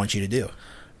is we want you to do.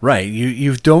 Right.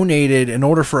 You've donated. In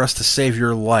order for us to save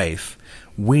your life,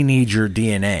 we need your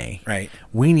DNA. Right.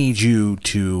 We need you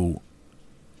to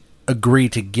agree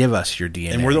to give us your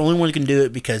DNA. And we're the only one who can do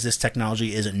it because this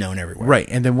technology isn't known everywhere. Right.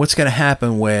 And then what's going to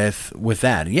happen with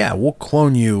that? Yeah, we'll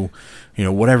clone you,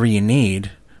 whatever you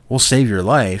need. We'll save your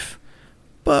life.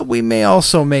 But we may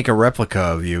also make a replica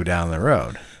of you down the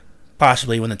road.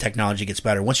 Possibly when the technology gets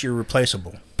better, once you're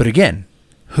replaceable. But again,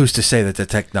 who's to say that the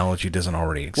technology doesn't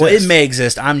already exist? Well, it may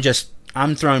exist.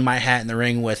 I'm throwing my hat in the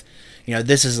ring with,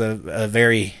 this is a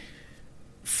very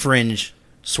fringe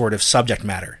sort of subject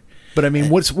matter. But I mean,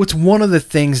 what's one of the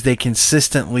things they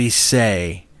consistently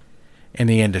say in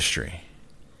the industry?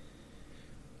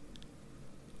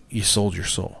 You sold your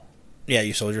soul. Yeah,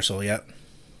 you sold your soul, yeah.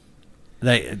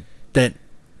 That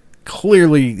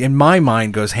clearly, in my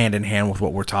mind, goes hand in hand with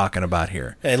what we're talking about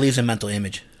here. It leaves a mental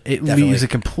image. It leaves a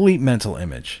complete mental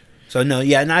image. So, no,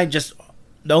 yeah, and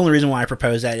the only reason why I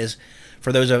propose that is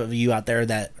for those of you out there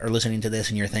that are listening to this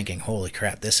and you're thinking, holy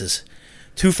crap, this is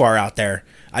too far out there.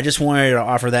 I just wanted to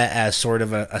offer that as sort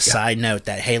of a side note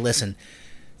that, hey, listen,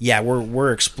 yeah,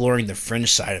 we're exploring the fringe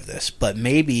side of this, but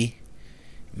maybe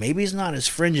it's not as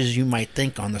fringe as you might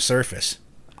think on the surface.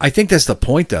 I think that's the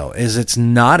point, though, is it's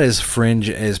not as fringe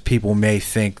as people may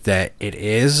think that it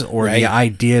is, or the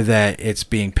idea that it's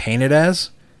being painted as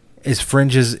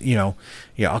fringe as, oh,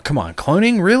 come on,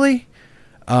 cloning, really?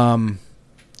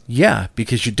 Yeah,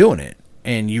 because you're doing it,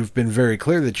 and you've been very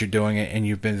clear that you're doing it, and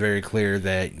you've been very clear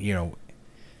that,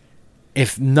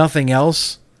 if nothing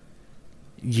else,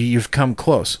 you've come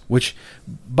close. Which,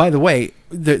 by the way,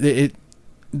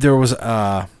 there was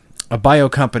a bio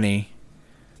company,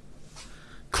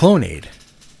 Clonaid,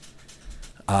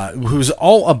 who's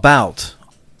all about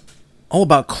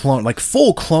clone, like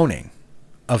full cloning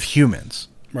of humans.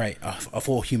 Right, a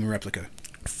full human replica.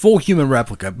 Full human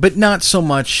replica, but not so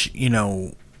much,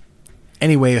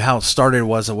 anyway, how it started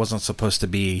was it wasn't supposed to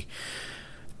be,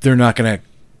 they're not going to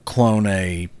clone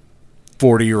a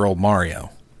 40-year-old Mario.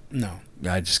 No.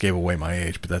 I just gave away my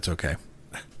age, but that's okay.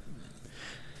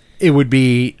 It would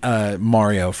be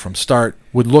Mario from start,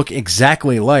 would look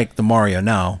exactly like the Mario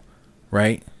now,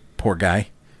 right? Poor guy.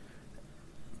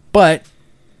 But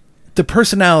the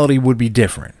personality would be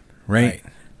different, right?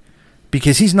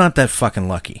 Because he's not that fucking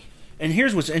lucky. And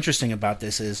here's what's interesting about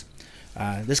this is,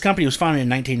 this company was founded in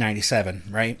 1997,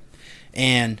 right?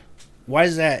 And why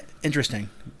is that interesting?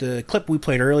 The clip we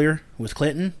played earlier with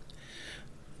Clinton,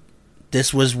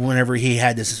 this was whenever he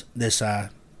had this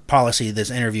policy, this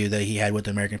interview that he had with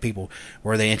the American people,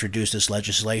 where they introduced this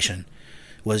legislation,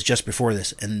 was just before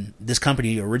this. And this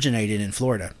company originated in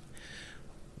Florida.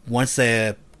 Once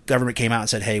the government came out and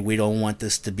said, hey, we don't want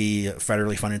this to be a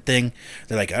federally funded thing,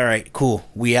 they're like, all right, cool,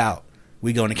 we out.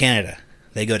 We go into Canada.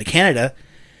 They go to Canada,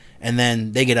 and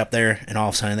then they get up there, and all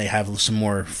of a sudden they have some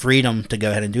more freedom to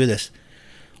go ahead and do this.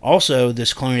 Also,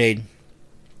 this Clonaid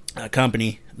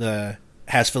company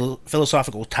has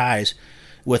philosophical ties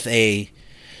with a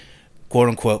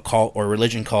quote-unquote cult or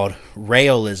religion called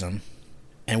Rayolism.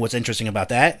 And what's interesting about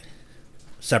that,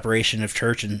 separation of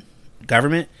church and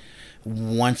government,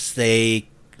 once they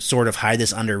sort of hide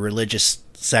this under religious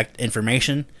sect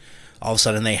information, all of a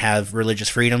sudden they have religious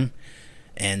freedom,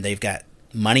 and they've got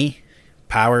money,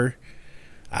 power,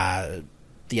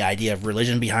 the idea of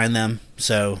religion behind them,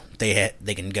 so they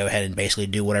can go ahead and basically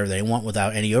do whatever they want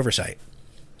without any oversight.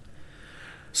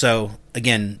 So,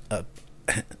 again, a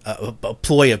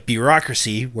ploy of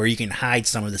bureaucracy where you can hide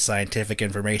some of the scientific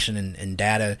information and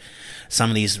data, some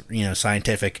of these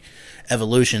scientific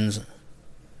evolutions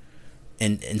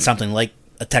in something like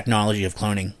a technology of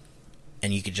cloning,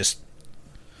 and you could just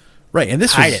and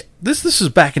hide it. This was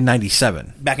back in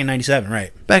 97. Back in 97,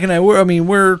 right? Back in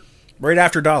we're right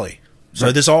after Dolly,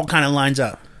 so this all kind of lines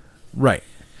up. Right.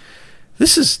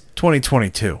 This is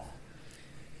 2022.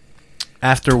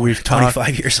 After we've talked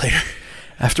 25 years later.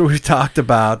 After we've talked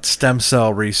about stem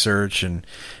cell research and,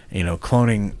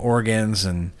 cloning organs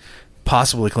and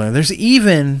possibly cloning, there's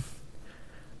even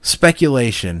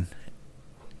speculation,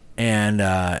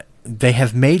 and they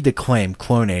have made the claim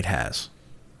Clonaid has.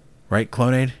 Right,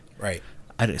 Clonaid? Right.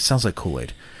 It sounds like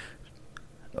Kool-Aid.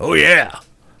 Oh, yeah.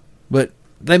 But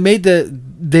they made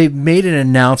an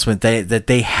announcement that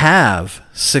they have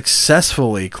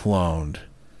successfully cloned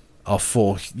a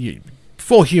full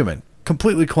human,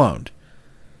 completely cloned.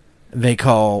 They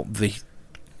call the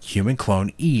human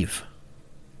clone Eve.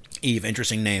 Eve,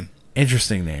 interesting name.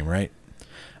 Interesting name, right?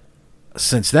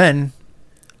 Since then,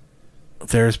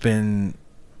 there's been,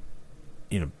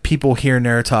 people here and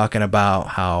there talking about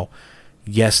how,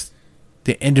 yes,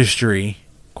 the industry,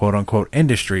 quote unquote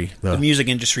industry, the music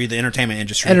industry, the entertainment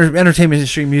industry, entertainment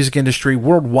industry, music industry,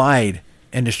 worldwide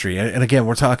industry, and again,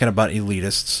 we're talking about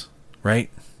elitists, right?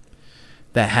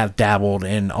 That have dabbled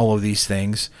in all of these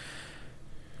things.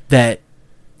 That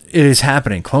it is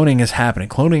happening. Cloning is happening.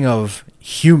 Cloning of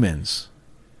humans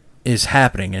is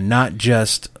happening, and not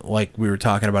just like we were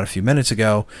talking about a few minutes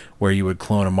ago, where you would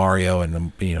clone a Mario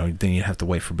and then you'd have to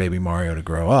wait for baby Mario to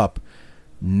grow up.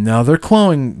 No, they're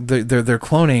cloning. They're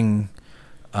cloning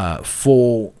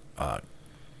full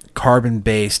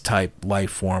carbon-based type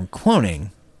life form cloning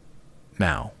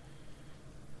now.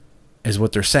 Is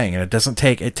what they're saying, and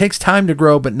it takes time to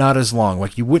grow, but not as long.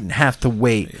 Like, you wouldn't have to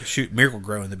wait. Shoot, miracle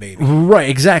grow in the baby. Right,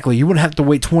 exactly. You wouldn't have to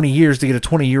wait 20 years to get a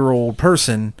 20-year-old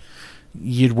person.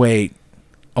 You'd wait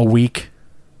a week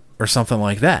or something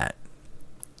like that.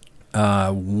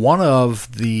 One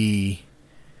of the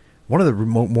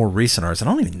more recent artists, I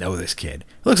don't even know this kid.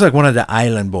 It looks like one of the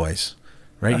Island Boys,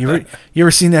 right? You ever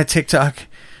seen that TikTok?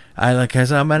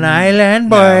 Because I'm an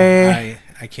island boy. No,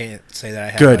 I can't say that I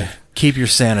have. Good. Keep your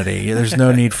sanity. There's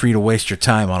no need for you to waste your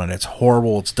time on it. It's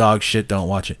horrible. It's dog shit. Don't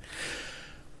watch it.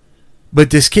 But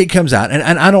this kid comes out, and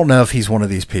I don't know if he's one of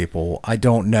these people. I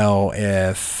don't know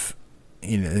if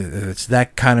if it's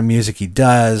that kind of music he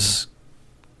does.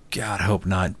 God, I hope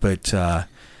not. But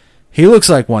he looks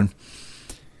like one.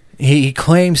 He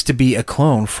claims to be a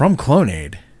clone from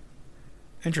Clonaid.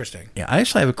 Interesting. Yeah, I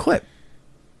actually have a clip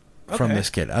from this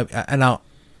kid.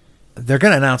 They're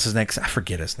going to announce his name. 'Cause I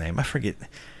forget his name. I forget.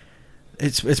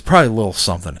 It's probably a little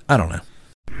something. I don't know.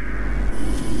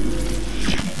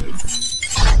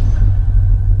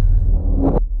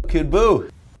 Kid Boo,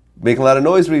 making a lot of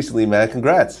noise recently, man.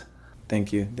 Congrats.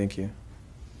 Thank you.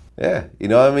 Yeah, you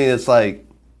know what I mean? It's like,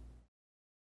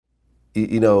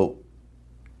 you know,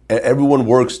 everyone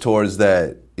works towards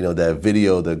that, you know, that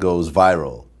video that goes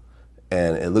viral.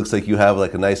 And it looks like you have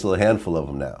like a nice little handful of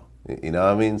them now. You know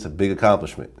what I mean? It's a big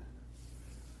accomplishment.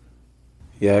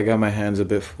 Yeah, I got my hands a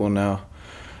bit full now,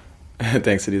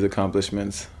 thanks to these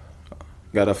accomplishments.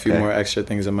 Got a few more extra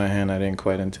things in my hand I didn't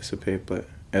quite anticipate, but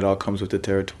it all comes with the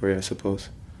territory, I suppose.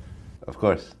 Of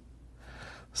course.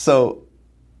 So,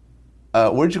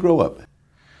 where'd you grow up?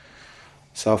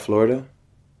 South Florida.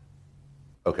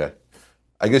 Okay.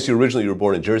 I guess you were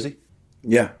born in Jersey?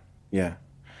 Yeah.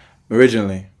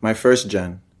 Originally, my first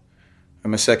gen.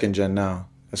 I'm a second gen now.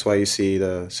 That's why you see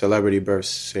the celebrity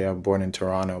bursts say I'm born in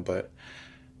Toronto, but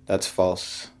that's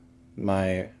false.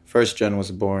 My first gen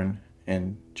was born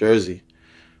in Jersey.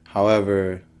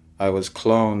 However, I was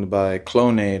cloned by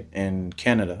Clonaid in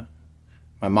Canada.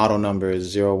 My model number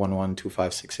is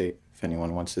 0112568, if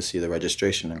anyone wants to see the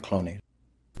registration in Clonaid.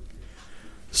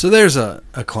 So there's a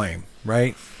claim,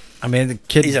 right? I mean, the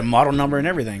kid... He's a model number and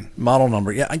everything. Model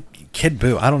number, yeah. Kid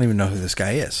Boo, I don't even know who this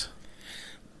guy is.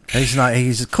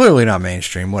 He's clearly not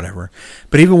mainstream, whatever.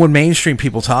 But even when mainstream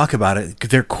people talk about it,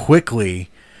 they're quickly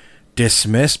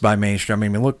dismissed by mainstream. I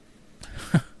mean, look,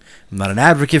 I'm not an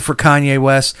advocate for Kanye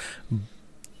West.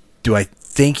 Do I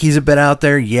think he's a bit out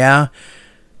there? Yeah.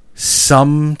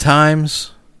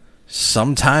 Sometimes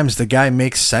the guy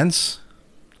makes sense,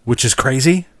 which is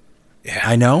crazy. Yeah.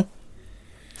 I know.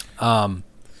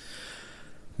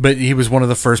 But he was one of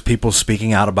the first people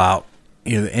speaking out about,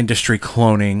 you know, the industry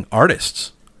cloning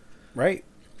artists. Right.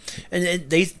 And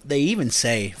they even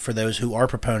say, for those who are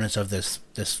proponents of this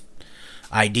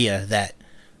idea, that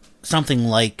something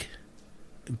like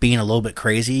being a little bit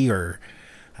crazy or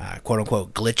quote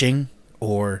unquote glitching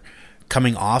or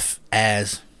coming off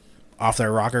as off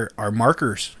their rocker are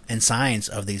markers and signs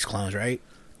of these clones, right?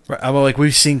 Right. Well, like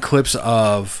we've seen clips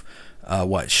of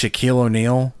Shaquille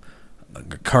O'Neal,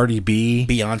 Cardi B,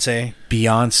 Beyonce.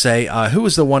 Who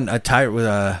was the one? Was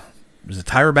it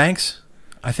Tyra Banks?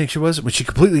 I think she was. When she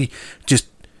completely just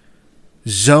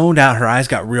zoned out, her eyes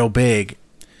got real big,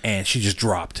 and she just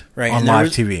dropped on live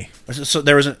TV. So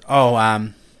there was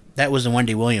that was the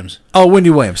Wendy Williams. Oh, Wendy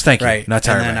Williams. Thank you. Right. Not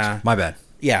Tyra Banks. My bad.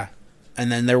 Yeah. And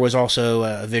then there was also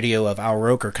a video of Al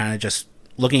Roker kind of just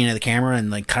looking into the camera and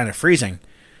like kind of freezing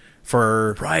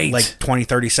for like 20,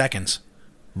 30 seconds.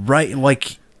 Right.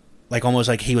 Like almost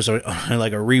like he was like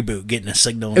a reboot getting a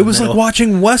signal. It was like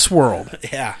watching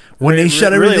Westworld. Yeah. When they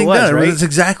shut everything down. Right? That's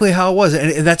exactly how it was.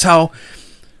 And that's how,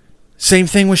 same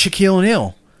thing with Shaquille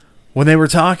O'Neal. When they were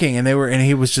talking and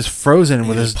he was just frozen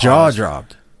with his jaw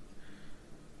dropped.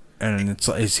 And it's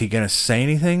like, is he going to say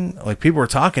anything? Like, people were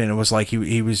talking and it was like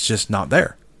he was just not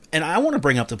there. And I want to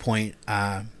bring up the point,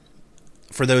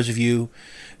 for those of you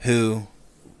who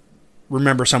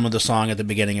remember some of the song at the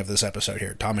beginning of this episode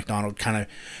here. Tom McDonald kind of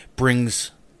brings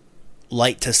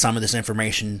light to some of this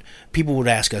information. People would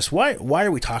ask us, why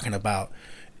are we talking about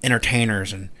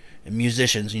entertainers and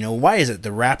musicians? You know, why is it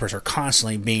the rappers are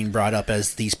constantly being brought up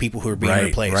as these people who are being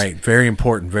replaced? Right, very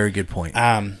important, very good point.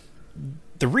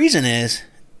 The reason is,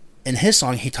 in his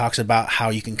song, he talks about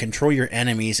how you can control your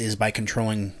enemies is by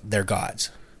controlling their gods.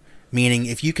 Meaning,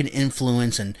 if you can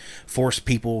influence and force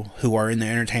people who are in the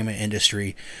entertainment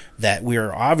industry that we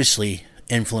are obviously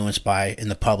influenced by in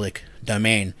the public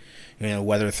domain, you know,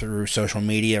 whether through social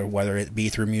media, or whether it be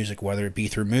through music, whether it be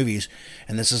through movies,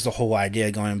 and this is the whole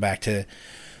idea going back to,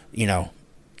 you know,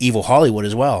 evil Hollywood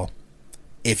as well.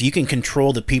 If you can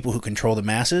control the people who control the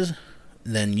masses,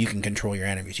 then you can control your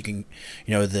enemies. You can,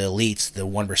 you know, the elites, the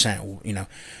 1%, you know,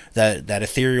 that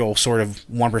ethereal sort of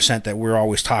 1% that we're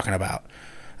always talking about.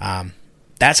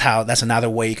 That's another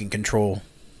way you can control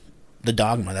the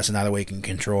dogma. That's another way you can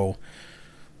control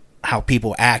how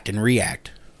people act and react.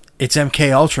 It's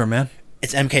MK Ultra, man.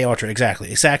 It's MK Ultra,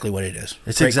 exactly what it is.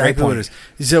 It's exactly what it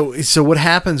is. So what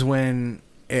happens when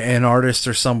an artist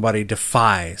or somebody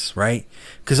defies, right?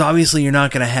 Because obviously you're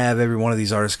not going to have every one of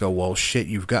these artists go, well, shit,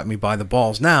 you've got me by the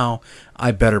balls now,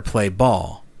 I better play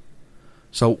ball.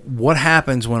 So what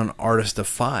happens when an artist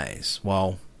defies?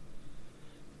 Well,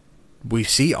 we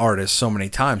see artists so many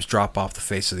times drop off the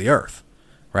face of the earth,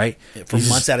 right? For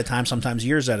months at a time, sometimes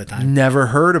years at a time. Never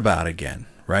heard about again,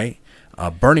 right?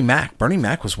 Bernie Mac. Bernie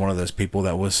Mac was one of those people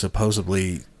that was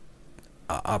supposedly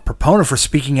a proponent for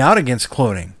speaking out against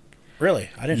cloning. Really?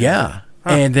 I didn't know Yeah. that. Huh.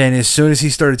 And then as soon as he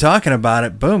started talking about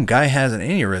it, boom, guy has an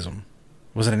aneurysm.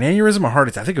 Was it an aneurysm or heart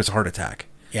attack? I think it was a heart attack.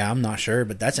 Yeah, I'm not sure,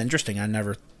 but that's interesting. I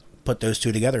never put those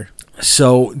two together.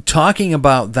 So talking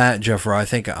about that, Jeffrey, I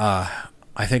think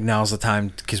now's the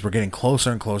time because we're getting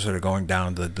closer and closer to going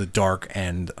down the dark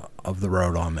end of the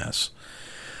road on this.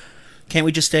 Can't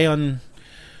we just stay on?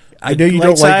 I know you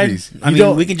don't like these. I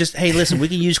mean, we can just, hey, listen, we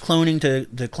can use cloning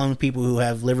to clone people who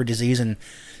have liver disease, and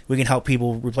we can help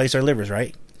people replace their livers,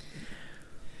 right?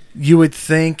 You would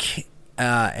think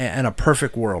in a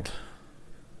perfect world,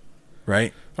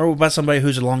 right? Or what about somebody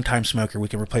who's a long-time smoker? We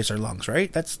can replace their lungs,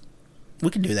 right? We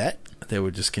can do that. They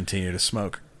would just continue to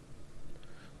smoke.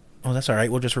 Oh, that's all right.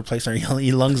 We'll just replace our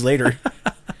lungs later.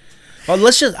 Well,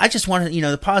 I just want to,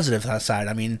 the positive side.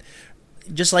 I mean,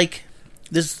 just like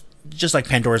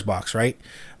Pandora's box, right?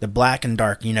 The black and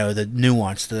dark, the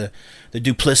nuance, the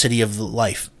duplicity of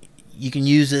life. You can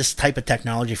use this type of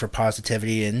technology for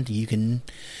positivity, and you can.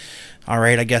 All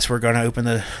right, I guess we're going to open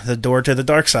the door to the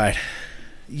dark side.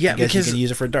 Yeah, I guess because you can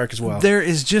use it for dark as well. There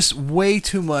is just way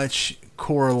too much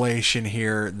correlation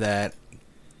here that,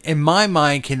 in my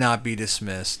mind, cannot be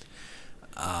dismissed.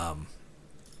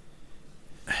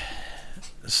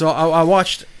 So I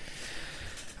watched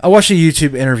a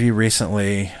YouTube interview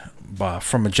recently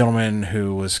from a gentleman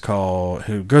who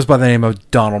goes by the name of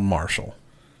Donald Marshall.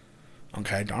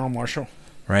 Okay, Donald Marshall.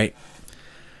 Right.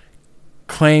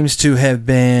 Claims to have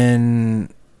been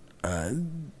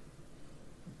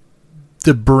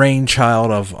the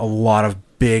brainchild of a lot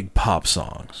of big pop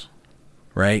songs.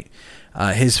 Right.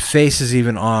 His face is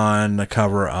even on the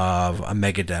cover of a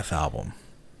Megadeth album.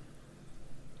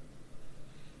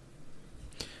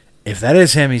 If that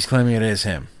is him, he's claiming it is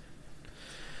him.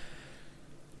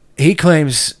 He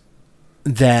claims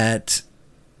that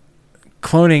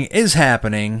cloning is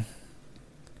happening,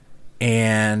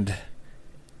 and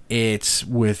it's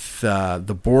with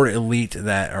the board elite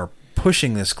that are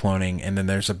pushing this cloning, and then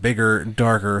there's a bigger,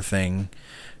 darker thing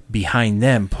behind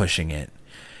them pushing it.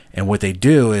 And what they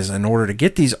do is, in order to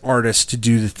get these artists to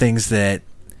do the things that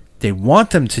they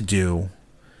want them to do,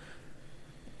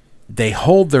 they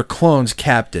hold their clones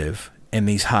captive in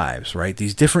these hives, right?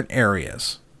 These different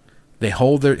areas. They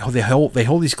hold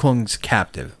these clones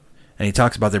captive. And he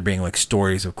talks about there being like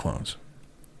stories of clones.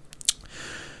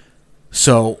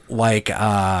 So like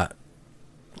a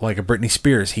Britney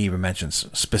Spears, he even mentions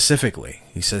specifically.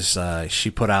 He says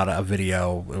she put out a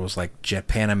video. It was like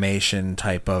Japanimation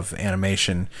type of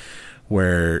animation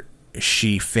where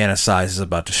she fantasizes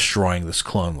about destroying this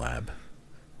clone lab,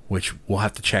 which we'll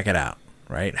have to check it out.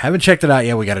 Right? Haven't checked it out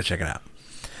yet. We got to check it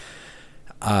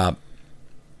out.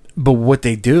 But what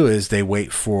they do is they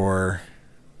wait for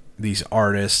these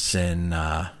artists and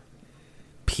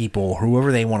people,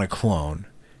 whoever they want to clone.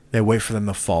 They wait for them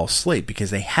to fall asleep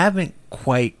because they haven't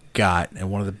quite got,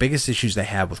 and one of the biggest issues they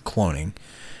have with cloning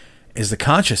is the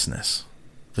consciousness,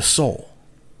 the soul.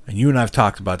 And you and I have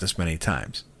talked about this many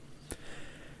times.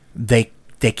 They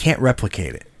can't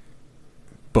replicate it.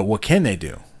 But what can they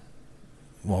do?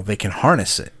 Well, they can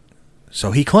harness it.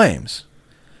 So he claims.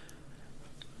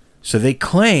 So they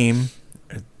claim,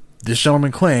 this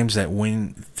gentleman claims that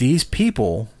when these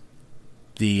people,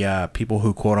 the people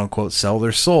who quote-unquote sell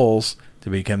their souls to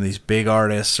become these big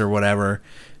artists or whatever,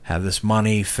 have this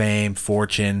money, fame,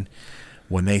 fortune,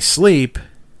 when they sleep,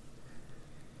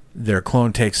 their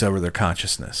clone takes over their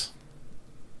consciousness.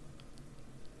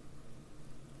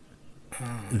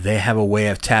 They have a way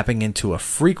of tapping into a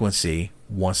frequency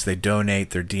once they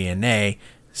donate their DNA,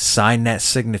 sign that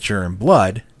signature in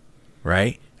blood,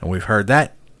 right? And we've heard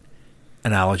that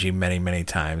analogy many, many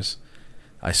times.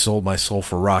 I sold my soul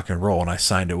for rock and roll, and I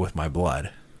signed it with my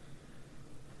blood.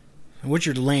 What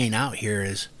you're laying out here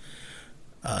is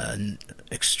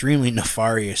extremely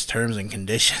nefarious terms and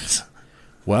conditions.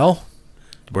 Well,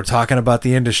 we're talking about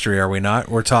the industry, are we not?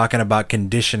 We're talking about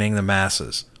conditioning the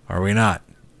masses, are we not?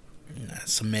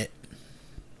 Submit.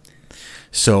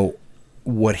 So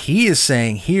what he is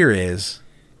saying here is,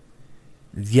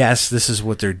 yes, this is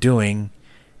what they're doing,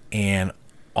 and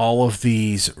all of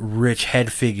these rich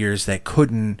head figures that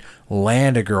couldn't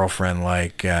land a girlfriend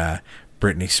like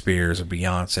Britney Spears or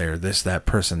Beyonce or this, that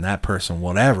person,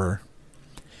 whatever,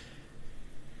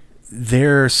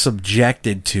 they're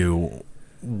subjected to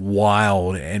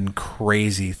wild and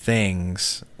crazy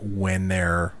things when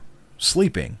they're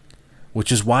sleeping,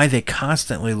 which is why they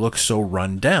constantly look so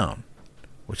run down,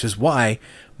 which is why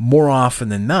more often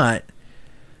than not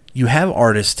you have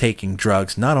artists taking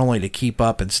drugs not only to keep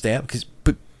up and stay up,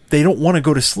 but they don't want to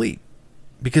go to sleep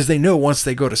because they know once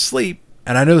they go to sleep,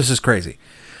 and I know this is crazy,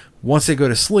 once they go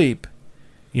to sleep,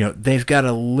 they've got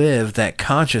to live that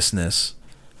consciousness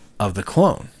of the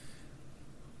clone.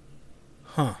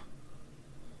 Huh.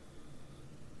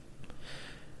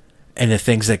 And the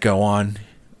things that go on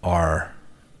are,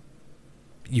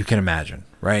 you can imagine,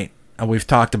 right? And we've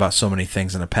talked about so many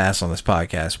things in the past on this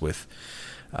podcast with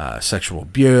sexual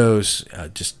abuse,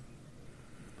 just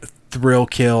thrill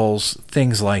kills,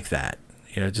 things like that.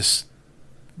 Just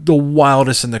the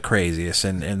wildest and the craziest.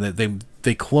 And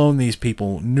they clone these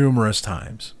people numerous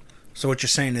times. So what you're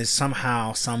saying is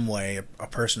somehow, some way, a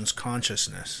person's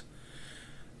consciousness,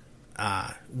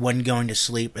 when going to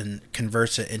sleep and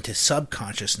converts it into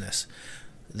subconsciousness,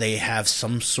 they have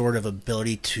some sort of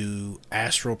ability to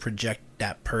astral project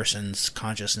that person's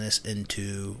consciousness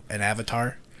into an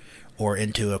avatar or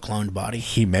into a cloned body.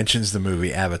 He mentions the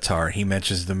movie Avatar. He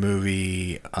mentions the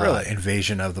movie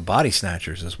Invasion of the Body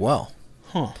Snatchers as well.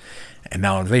 Huh. And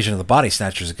now Invasion of the Body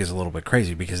Snatchers gets a little bit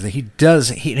crazy because he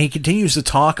continues to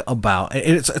talk about,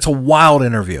 it's a wild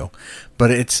interview,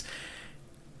 but it's,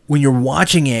 when you're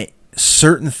watching it,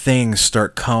 certain things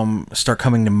start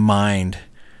coming to mind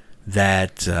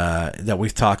that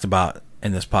we've talked about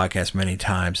in this podcast many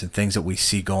times, and things that we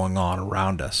see going on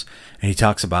around us. And he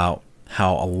talks about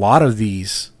how a lot of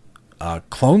these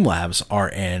clone labs are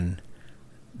in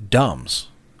DUMBs,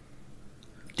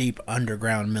 deep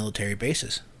underground military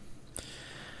bases.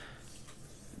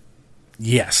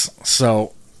 Yes.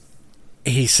 So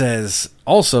he says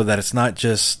also that it's not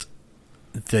just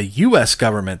the U.S.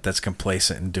 government that's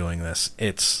complacent in doing this.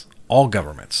 It's all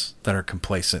governments that are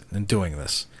complacent in doing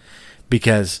this,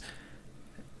 because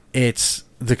it's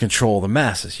the control of the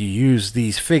masses. You use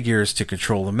these figures to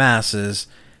control the masses,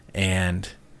 and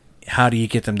how do you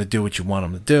get them to do what you want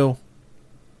them to do?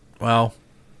 Well,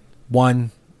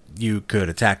 one, you could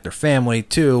attack their family.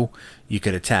 Two, you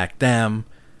could attack them,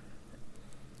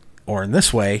 or in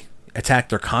this way, attack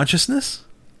their consciousness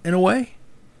in a way,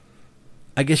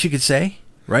 I guess you could say,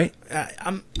 right?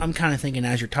 I'm kind of thinking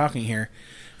as you're talking here,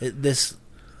 this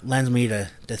lends me to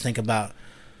think about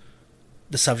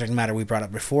the subject matter we brought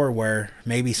up before, where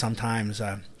maybe sometimes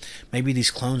maybe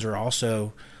these clones are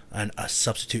also a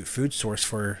substitute food source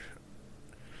for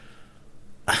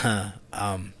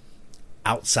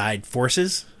outside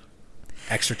forces,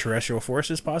 extraterrestrial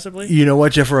forces, possibly. You know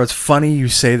what, Jeffro? It's funny you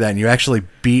say that, and you actually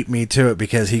beat me to it,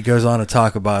 because he goes on to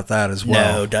talk about that as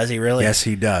well. No, does he really? Yes,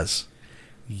 he does.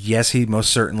 Yes, he most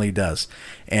certainly does.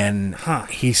 And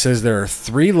he says there are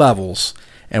 3 levels,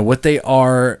 and what they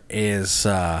are is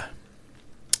they're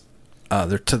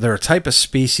a type of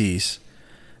species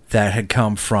that had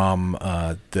come from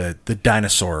the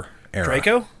dinosaur era.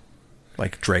 Draco?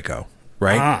 Like Draco,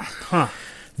 right?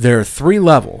 There are 3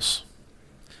 levels.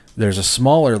 There's a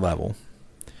smaller level,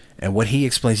 and what he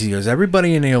explains, he goes,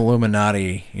 everybody in the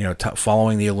Illuminati,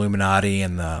 following the Illuminati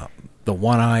and the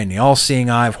one eye and the all-seeing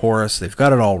eye of Horus, they've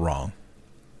got it all wrong.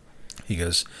 He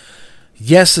goes,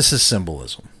 yes, this is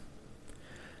symbolism,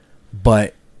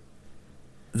 but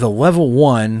the level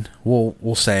 1,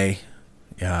 we'll say,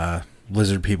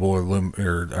 lizard people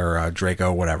or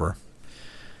Draco, whatever.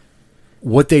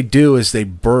 What they do is they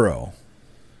burrow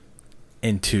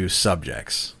into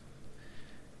subjects.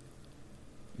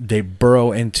 They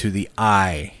burrow into the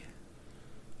eye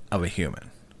of a human,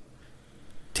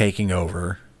 taking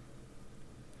over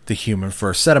the human for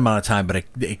a set amount of time, but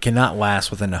it cannot last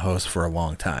within the host for a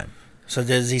long time. So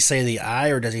does he say the eye,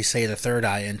 or does he say the third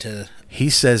eye into...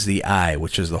 He says the eye,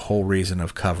 which is the whole reason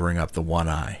of covering up the one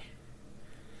eye.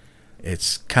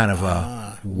 It's kind of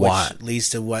which leads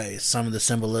to what some of the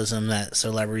symbolism that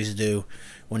celebrities do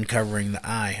when covering the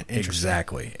eye.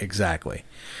 Exactly.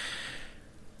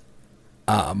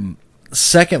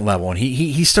 Second level, and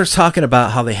he starts talking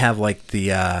about how they have like the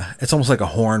it's almost like a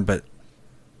horn, but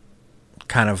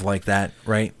kind of like that,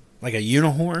 right? Like a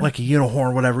unicorn? Like a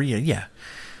unicorn, whatever. Yeah.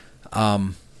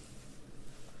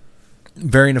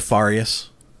 Very nefarious.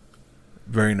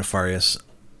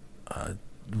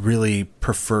 Really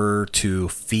prefer to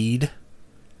feed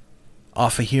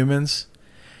off of humans.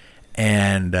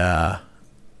 And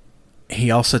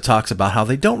he also talks about how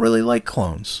they don't really like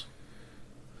clones.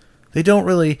 They don't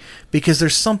really, because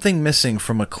there's something missing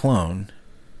from a clone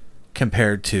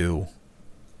compared to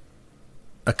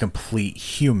a complete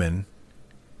human,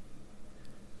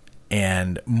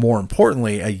 and more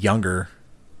importantly, a younger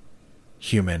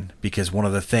human, because one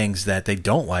of the things that they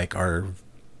don't like are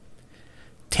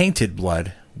tainted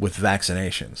blood with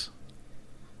vaccinations.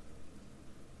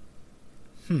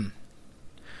 I'm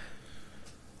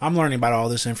learning about all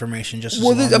this information just as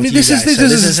well, along I mean, with this you is guys,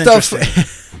 this is stuff.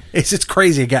 It's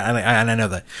crazy again, and I know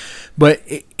that. But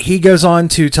he goes on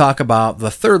to talk about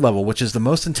the third level, which is the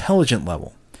most intelligent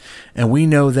level. And we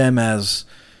know them as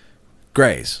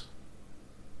Greys.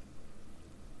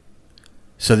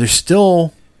 So there's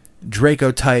still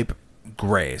Draco-type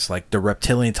Greys, like the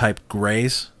reptilian-type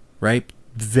Greys, right?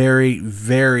 Very,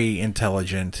 very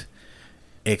intelligent,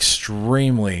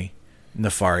 extremely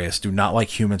nefarious, do not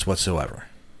like humans whatsoever.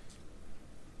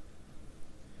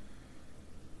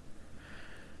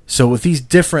 So with these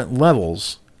different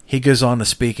levels, he goes on to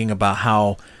speaking about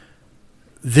how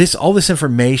all this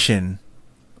information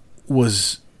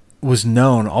was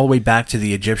known all the way back to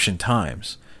the Egyptian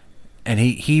times. And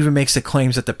he even makes the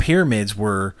claims that the pyramids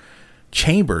were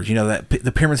chambers. You know, that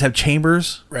the pyramids have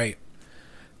chambers? Right.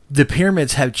 The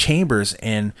pyramids have chambers,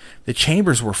 and the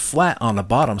chambers were flat on the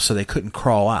bottom so they couldn't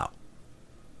crawl out.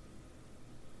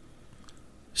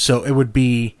 So it would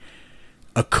be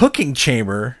a cooking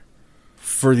chamber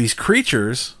for these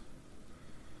creatures.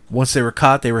 Once they were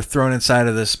caught, they were thrown inside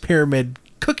of this pyramid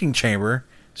cooking chamber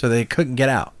so they couldn't get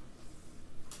out.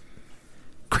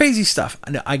 Crazy stuff.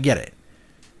 I get it.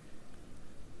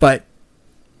 But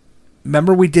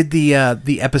remember we did the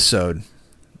episode,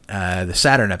 the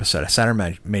Saturn episode,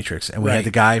 Saturn Matrix, and we had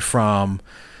the guy from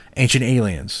Ancient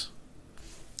Aliens.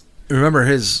 Remember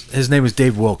his name was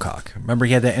Dave Wilcock. Remember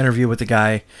he had that interview with the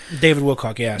guy? David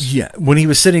Wilcock, yes. Yeah. When he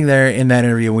was sitting there in that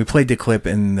interview, we played the clip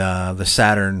in the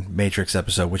Saturn Matrix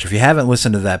episode, which if you haven't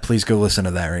listened to that, please go listen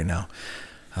to that right now.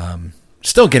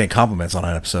 Still getting compliments on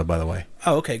that episode, by the way.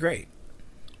 Oh, okay, great.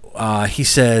 He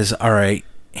says, all right,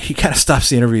 he kind of stops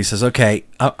the interview. He says, okay,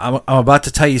 I'm about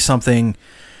to tell you something,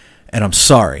 and I'm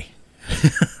sorry.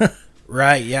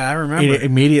 Right, yeah, I remember. It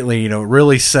immediately,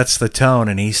 really sets the tone,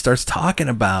 and he starts talking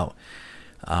about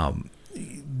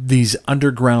these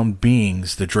underground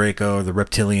beings, the Draco, the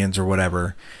reptilians, or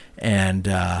whatever, and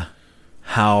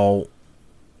how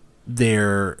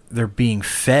they're being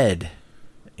fed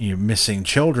missing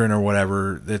children or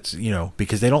whatever. That's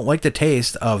because they don't like the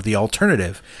taste of the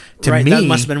alternative. To me, that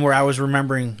must have been where I was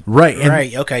remembering.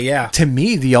 Right, Okay, yeah. To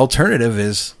me, the alternative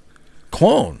is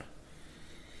clone.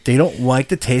 They don't like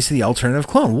the taste of the alternative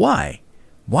clone. Why?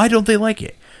 Why don't they like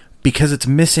it? Because it's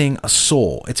missing a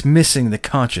soul. It's missing the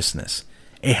consciousness.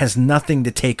 It has nothing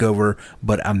to take over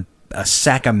but a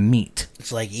sack of meat.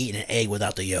 It's like eating an egg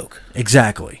without the yolk.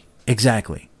 Exactly.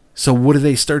 So what do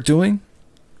they start doing?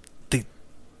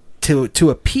 To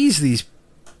appease these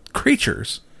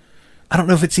creatures. I don't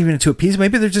know if it's even to appease.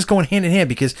 Maybe they're just going hand in hand,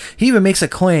 because he even makes a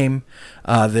claim,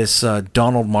 this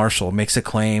Donald Marshall makes a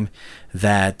claim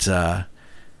that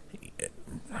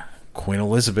Queen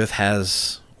Elizabeth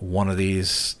has one of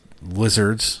these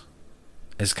lizards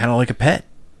as kind of like a pet.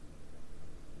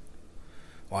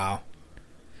 Wow.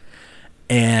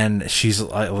 And she's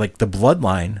like the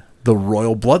bloodline, the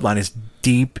royal bloodline is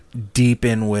deep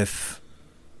in with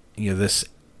this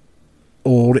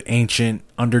old ancient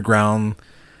underground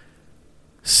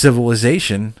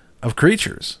civilization of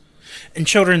creatures. And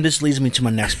children, this leads me to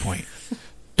my next point.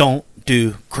 Don't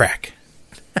do crack.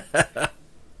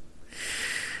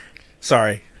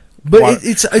 Sorry. But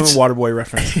it's a Waterboy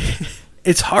reference.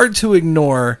 It's hard to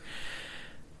ignore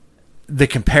the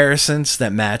comparisons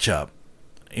that match up.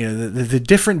 The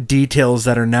different details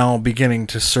that are now beginning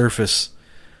to surface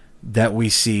that we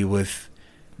see with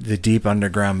the deep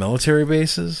underground military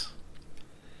bases,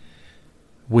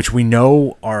 which we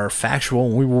know are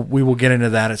factual. We will get into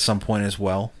that at some point as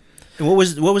well. And what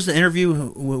was the interview?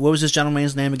 What was this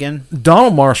gentleman's name again?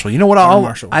 Donald Marshall. You know what?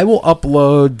 Marshall. I will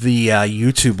upload the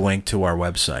YouTube link to our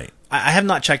website. I have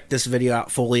not checked this video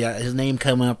out fully. His name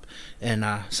came up in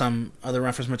some other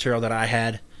reference material that I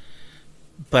had,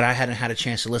 but I hadn't had a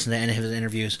chance to listen to any of his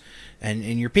interviews. And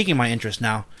you're piquing my interest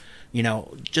now.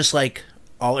 Just like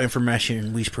all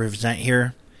information we present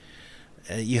here,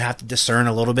 you have to discern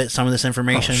a little bit some of this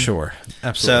information. Oh, sure.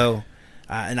 Absolutely. So,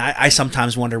 and I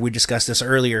sometimes wonder, we discussed this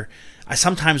earlier, I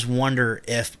sometimes wonder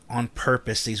if on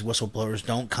purpose these whistleblowers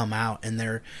don't come out and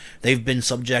they've been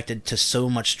subjected to so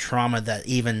much trauma that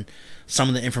even some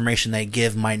of the information they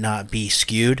give might not be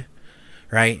skewed,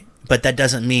 right? But that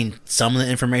doesn't mean some of the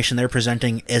information they're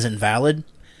presenting isn't valid.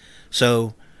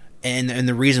 So, and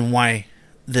the reason why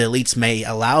the elites may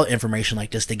allow information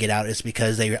like this to get out is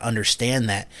because they understand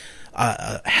that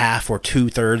half or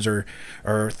 2/3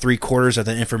 or 3/4 of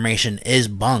the information is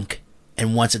bunk,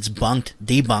 and once it's debunked,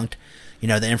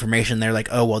 the information, they're like,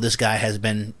 oh well, this guy has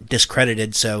been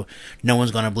discredited, so no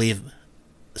one's going to believe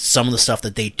some of the stuff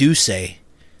that they do say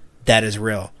that is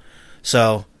real.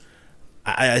 So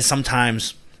I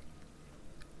sometimes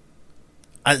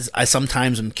I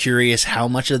sometimes am curious how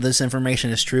much of this information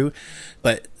is true,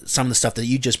 but some of the stuff that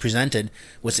you just presented,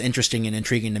 what's interesting and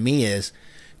intriguing to me is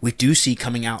we do see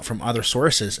coming out from other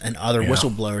sources and other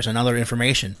whistleblowers and other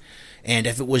information. And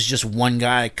if it was just one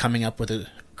guy coming up with a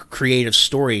creative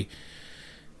story,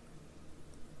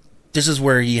 this is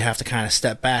where you have to kind of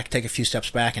step back, take a few steps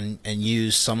back, and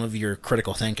use some of your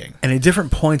critical thinking. And at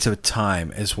different points of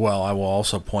time as well, I will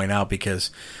also point out, because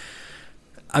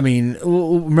I mean,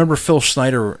 remember Phil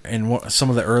Schneider in some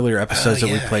of the earlier episodes that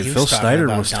we played? Phil Schneider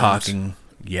was talking.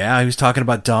 Yeah, he was talking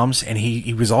about dumbs, and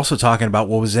he was also talking about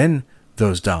what was in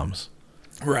those dumbs.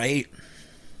 Right.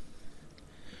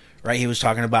 He was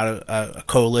talking about a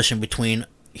coalition between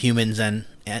humans and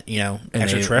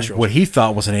extraterrestrials. What he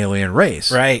thought was an alien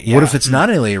race. Right. Yeah. What if it's not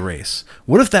an alien race?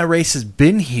 What if that race has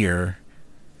been here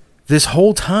this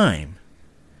whole time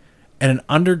in an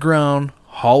underground,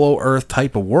 hollow Earth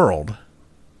type of world?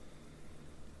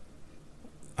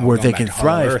 Where they can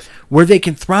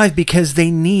thrive, because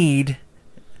they need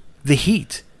the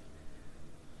heat,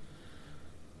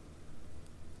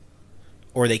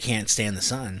 or they can't stand the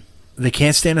sun. They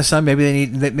can't stand the sun. Maybe they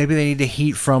need the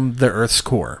heat from the Earth's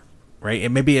core, right?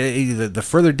 And maybe the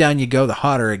further down you go, the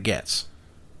hotter it gets.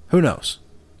 Who knows,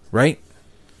 right?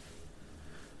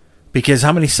 Because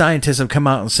how many scientists have come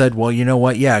out and said, well, you know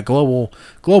what? Yeah, global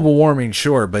warming,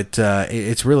 sure, but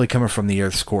it's really coming from the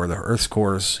Earth's core. The Earth's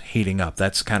core is heating up.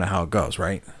 That's kind of how it goes,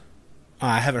 right?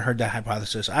 I haven't heard that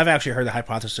hypothesis. I've actually heard the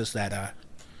hypothesis that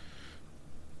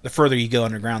the further you go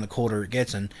underground, the colder it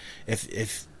gets. And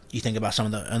if you think about some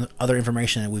of the other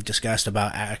information that we've discussed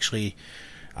about actually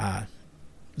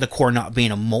the core not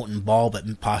being a molten ball,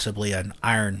 but possibly an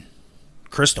iron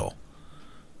crystal.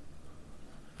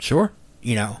 Sure.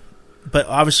 But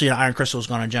obviously an iron crystal is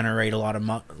going to generate a lot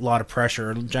of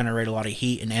pressure, generate a lot of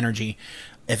heat and energy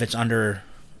if it's under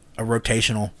a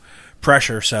rotational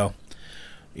pressure. So,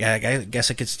 yeah, I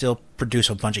guess it could still produce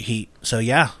a bunch of heat. So,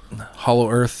 yeah. Hollow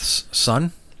Earth's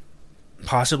sun?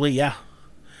 Possibly, yeah.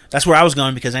 That's where I was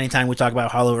going, because anytime we talk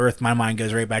about Hollow Earth, my mind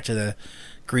goes right back to the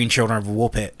Green Children of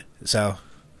Woolpit. So,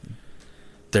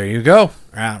 there you go.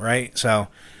 Yeah, right. So,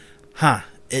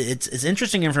 it's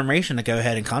interesting information to go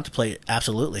ahead and contemplate.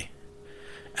 Absolutely.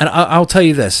 And I'll tell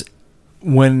you this: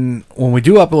 when we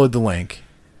do upload the link,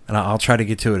 and I'll try to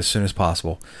get to it as soon as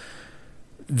possible,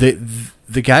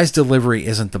 the guy's delivery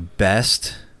isn't the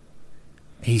best.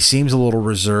 He seems a little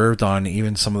reserved on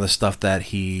even some of the stuff that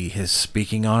he is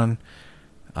speaking on.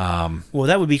 Well,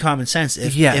 that would be common sense.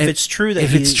 If it's true that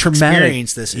he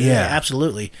experienced this,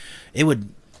 absolutely, it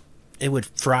would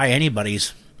fry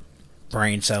anybody's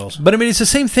brain cells. But I mean, it's the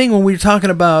same thing when we were talking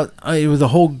about the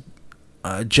whole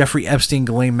Jeffrey Epstein,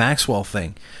 Ghislaine Maxwell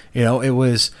thing. It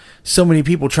was so many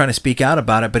people trying to speak out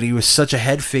about it, but he was such a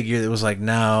head figure that was like,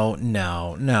 no.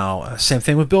 Same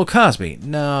thing with Bill Cosby.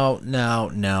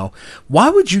 No. Why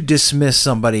would you dismiss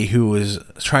somebody who was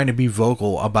trying to be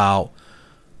vocal about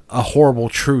a horrible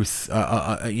truth,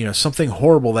 something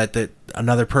horrible that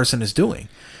another person is doing?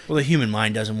 Well, the human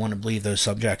mind doesn't want to believe those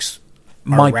subjects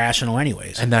are rational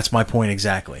anyways. And that's my point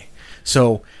exactly.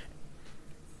 So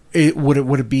it would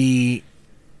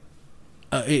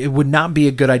not be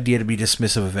a good idea to be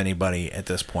dismissive of anybody at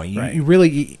this point. You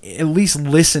really at least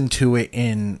listen to it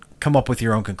and come up with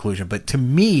your own conclusion. But to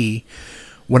me,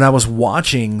 when I was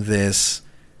watching this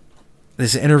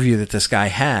interview that this guy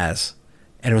has,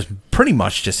 and it was pretty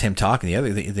much just him talking,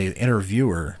 the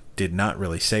interviewer did not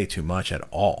really say too much at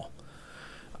all.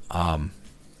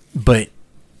 But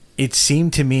it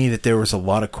seemed to me that there was a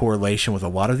lot of correlation with a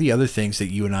lot of the other things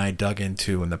that you and I dug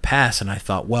into in the past, and I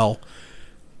thought, well,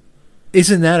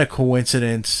 isn't that a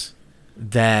coincidence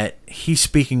that he's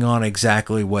speaking on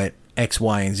exactly what X,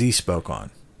 Y, and Z spoke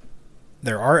on?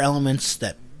 There are elements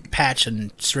that patch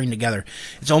and string together.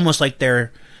 It's almost like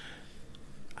they're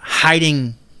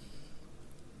hiding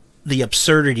the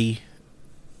absurdity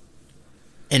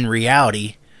in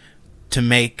reality to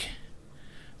make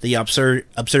the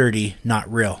absurdity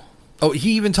not real. Oh,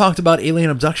 he even talked about alien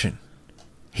abduction.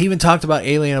 In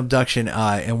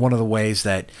one of the ways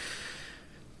that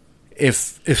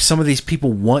if some of these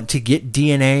people want to get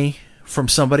DNA from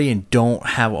somebody and don't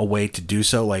have a way to do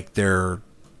so, like they're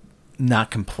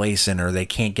not complacent or they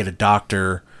can't get a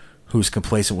doctor who's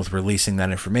complacent with releasing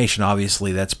that information,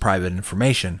 obviously that's private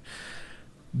information,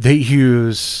 they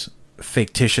use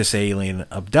fictitious alien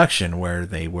abduction where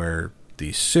they wear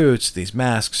these suits, these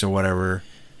masks or whatever.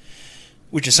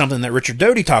 Which is something that Richard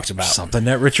Doty talks about.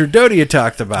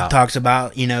 Talks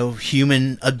about,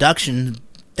 human abduction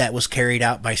that was carried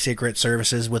out by secret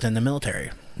services within the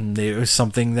military. It was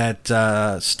something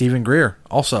that Stephen Greer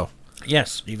also.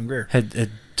 Yes, Stephen Greer.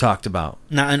 Had talked about.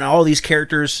 Now, and all these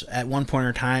characters at one point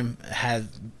in time have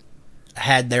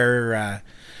had their,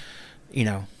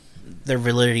 their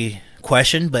validity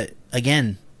questioned, but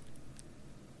again,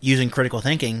 using critical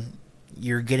thinking,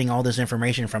 you're getting all this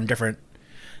information from different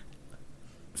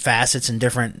facets and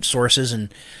different sources,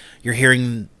 and you're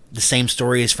hearing the same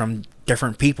stories from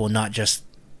different people, not just,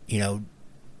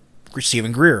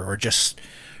 Stephen Greer or just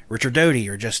Richard Doty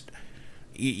or just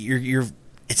you're.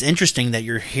 It's interesting that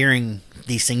you're hearing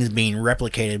these things being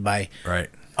replicated by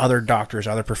other doctors,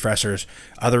 other professors,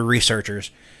 other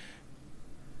researchers.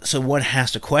 So one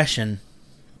has to question: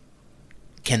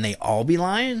 can they all be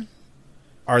lying?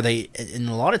 Are they? And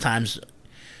a lot of times,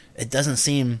 it doesn't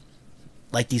seem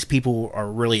like these people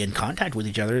are really in contact with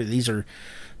each other. These are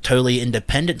totally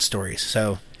independent stories.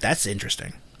 So that's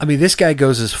interesting. I mean, this guy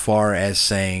goes as far as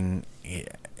saying,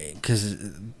 because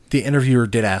the interviewer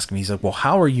did ask him, he's like, well,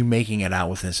 how are you making it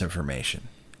out with this information?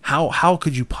 How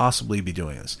could you possibly be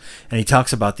doing this? And he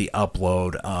talks about the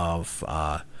upload of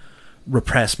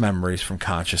repressed memories from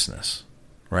consciousness,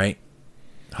 right?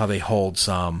 How they hold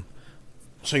some...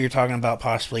 So you're talking about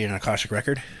possibly an Akashic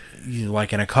record?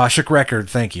 Like an Akashic record,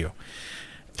 thank you.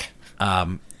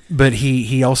 But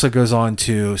he also goes on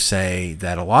to say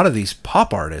that a lot of these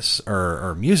pop artists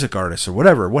or music artists or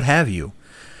whatever, what have you,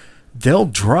 they'll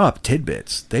drop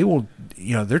tidbits. They will,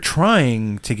 they're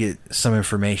trying to get some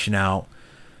information out,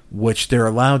 which they're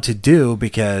allowed to do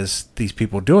because these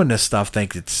people doing this stuff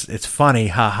think it's funny.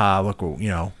 Haha, look,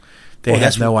 they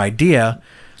have no idea.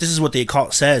 This is what the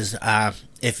occult says.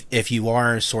 If you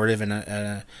are sort of in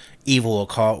a evil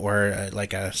occult or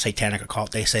like a satanic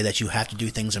occult, they say that you have to do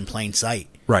things in plain sight.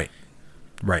 Right.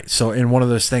 So in one of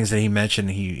those things that he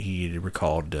mentioned, he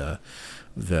recalled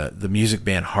the music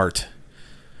band Heart.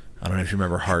 I don't know if you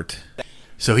remember Heart.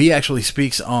 So he actually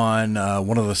speaks on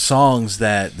one of the songs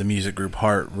that the music group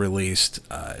Heart released.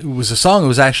 It was a song that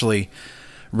was actually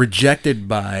rejected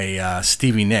by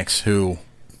Stevie Nicks, who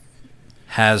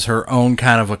has her own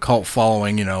kind of occult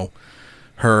following.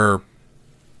 Her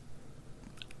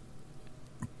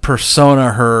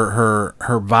persona, her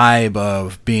vibe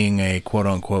of being a quote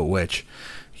unquote witch.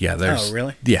 Yeah, there's. Oh,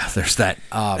 really? Yeah, there's that.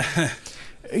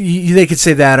 They could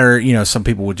say that, or some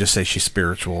people would just say she's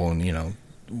spiritual, and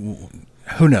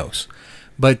who knows.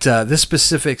 But this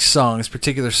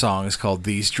particular song is called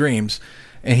 "These Dreams,"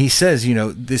 and he says,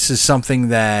 this is something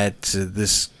that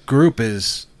this group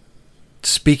is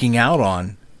speaking out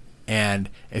on. And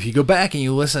if you go back and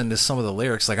you listen to some of the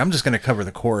lyrics, like I'm just going to cover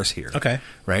the chorus here. Okay.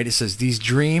 Right? It says, "These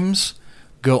dreams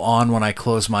go on when I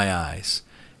close my eyes.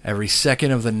 Every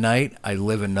second of the night, I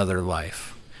live another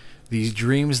life. These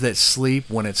dreams that sleep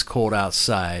when it's cold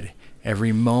outside.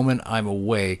 Every moment I'm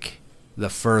awake, the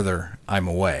further I'm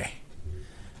away."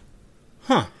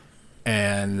 Huh.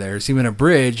 And there's even a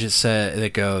bridge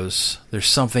that goes, "There's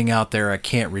something out there I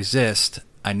can't resist.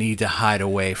 I need to hide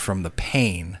away from the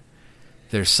pain.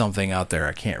 There's something out there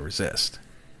I can't resist."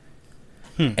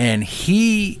 And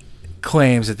he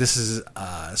claims that this is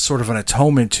sort of an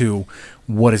atonement to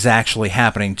what is actually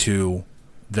happening to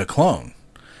the clone.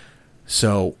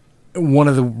 So one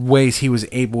of the ways he was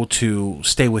able to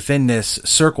stay within this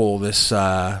circle, this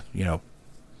dark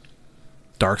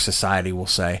society, we'll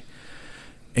say,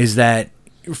 is that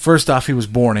first off, he was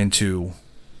born into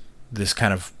this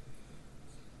kind of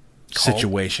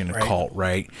situation, a cult,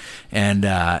 right?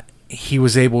 And he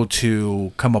was able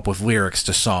to come up with lyrics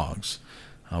to songs.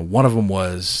 One of them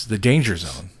was "The Danger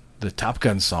Zone," the Top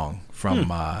Gun song from,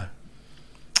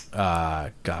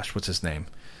 what's his name?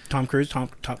 Tom Cruise,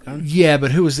 Top Gun? Yeah,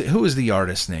 but who was the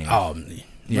artist's name? Oh,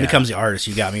 when it comes to artists,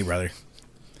 you got me, brother.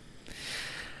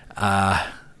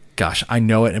 I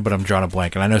know it, but I'm drawing a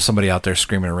blank, and I know somebody out there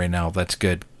screaming it right now. That's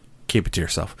good. Keep it to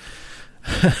yourself.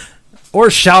 Or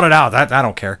shout it out. I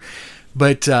don't care.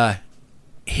 But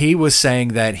he was saying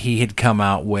that he had come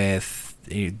up with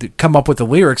the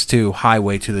lyrics to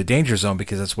 "Highway to the Danger Zone"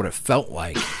 because that's what it felt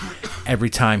like every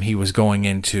time he was going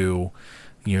into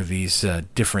these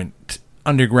different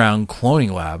underground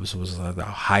cloning labs. Was the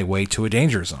highway to a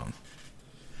danger zone.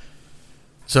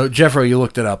 So Jeffro, you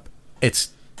looked it up.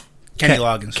 It's Kenny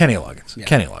Loggins. Kenny Loggins. Yeah.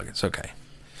 Kenny Loggins. Okay.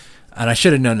 And I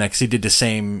should have known that because he did the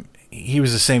same. He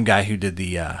was the same guy who did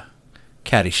the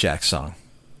Caddyshack song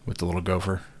with the little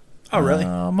gopher. Oh, really?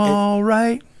 I'm all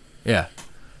right. Yeah.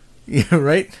 Yeah,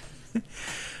 right?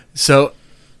 So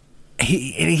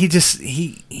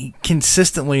he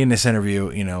consistently in this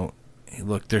interview,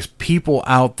 look, there's people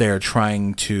out there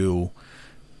trying to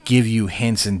give you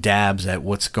hints and dabs at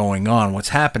what's going on, what's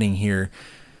happening here.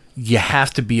 You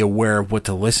have to be aware of what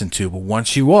to listen to, but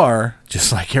once you are,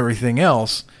 just like everything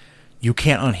else, you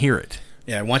can't unhear it.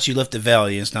 Yeah, once you lift the veil,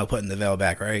 you just now putting the veil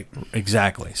back, right?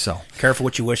 Exactly. So careful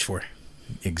what you wish for.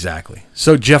 Exactly.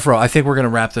 So Jeffro, I think we're going to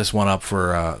wrap this one up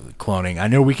for cloning. I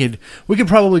know we could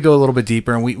probably go a little bit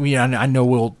deeper, and I know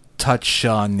we'll touch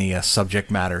on the subject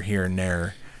matter here and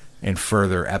there in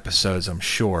further episodes, I'm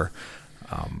sure.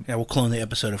 Yeah, we'll clone the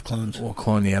episode of Clones. We'll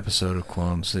clone the episode of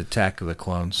Clones, the Attack of the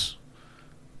Clones.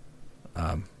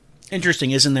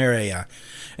 Interesting, isn't there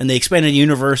in the expanded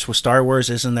universe with Star Wars,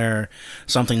 isn't there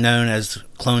something known as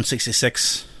Clone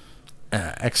 66?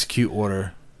 Execute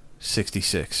Order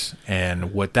 66.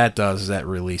 And what that does is that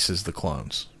releases the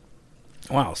clones.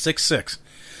 Wow, 66.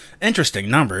 Interesting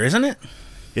number, isn't it?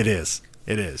 It is.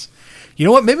 It is. You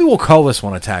know what? Maybe we'll call this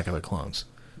one Attack of the Clones.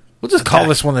 We'll just call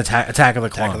this one Attack of the Clones.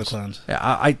 Attack of the Clones.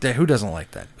 Yeah, who doesn't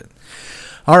like that? But,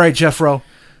 all right, Jeffro.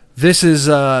 This is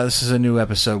a new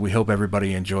episode. We hope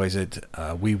everybody enjoys it.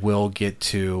 We will get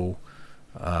to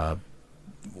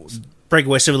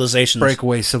Breakaway Civilizations.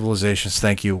 Breakaway Civilizations.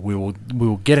 Thank you. We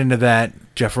will get into that.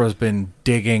 Jeffro's been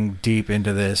digging deep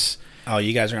into this. Oh,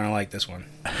 you guys are gonna like this one.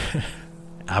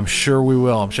 I'm sure we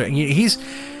will. I'm sure he's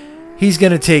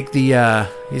gonna take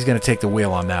the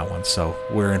wheel on that one. So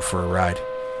we're in for a ride.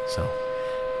 So,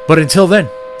 but until then,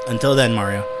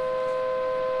 Mario.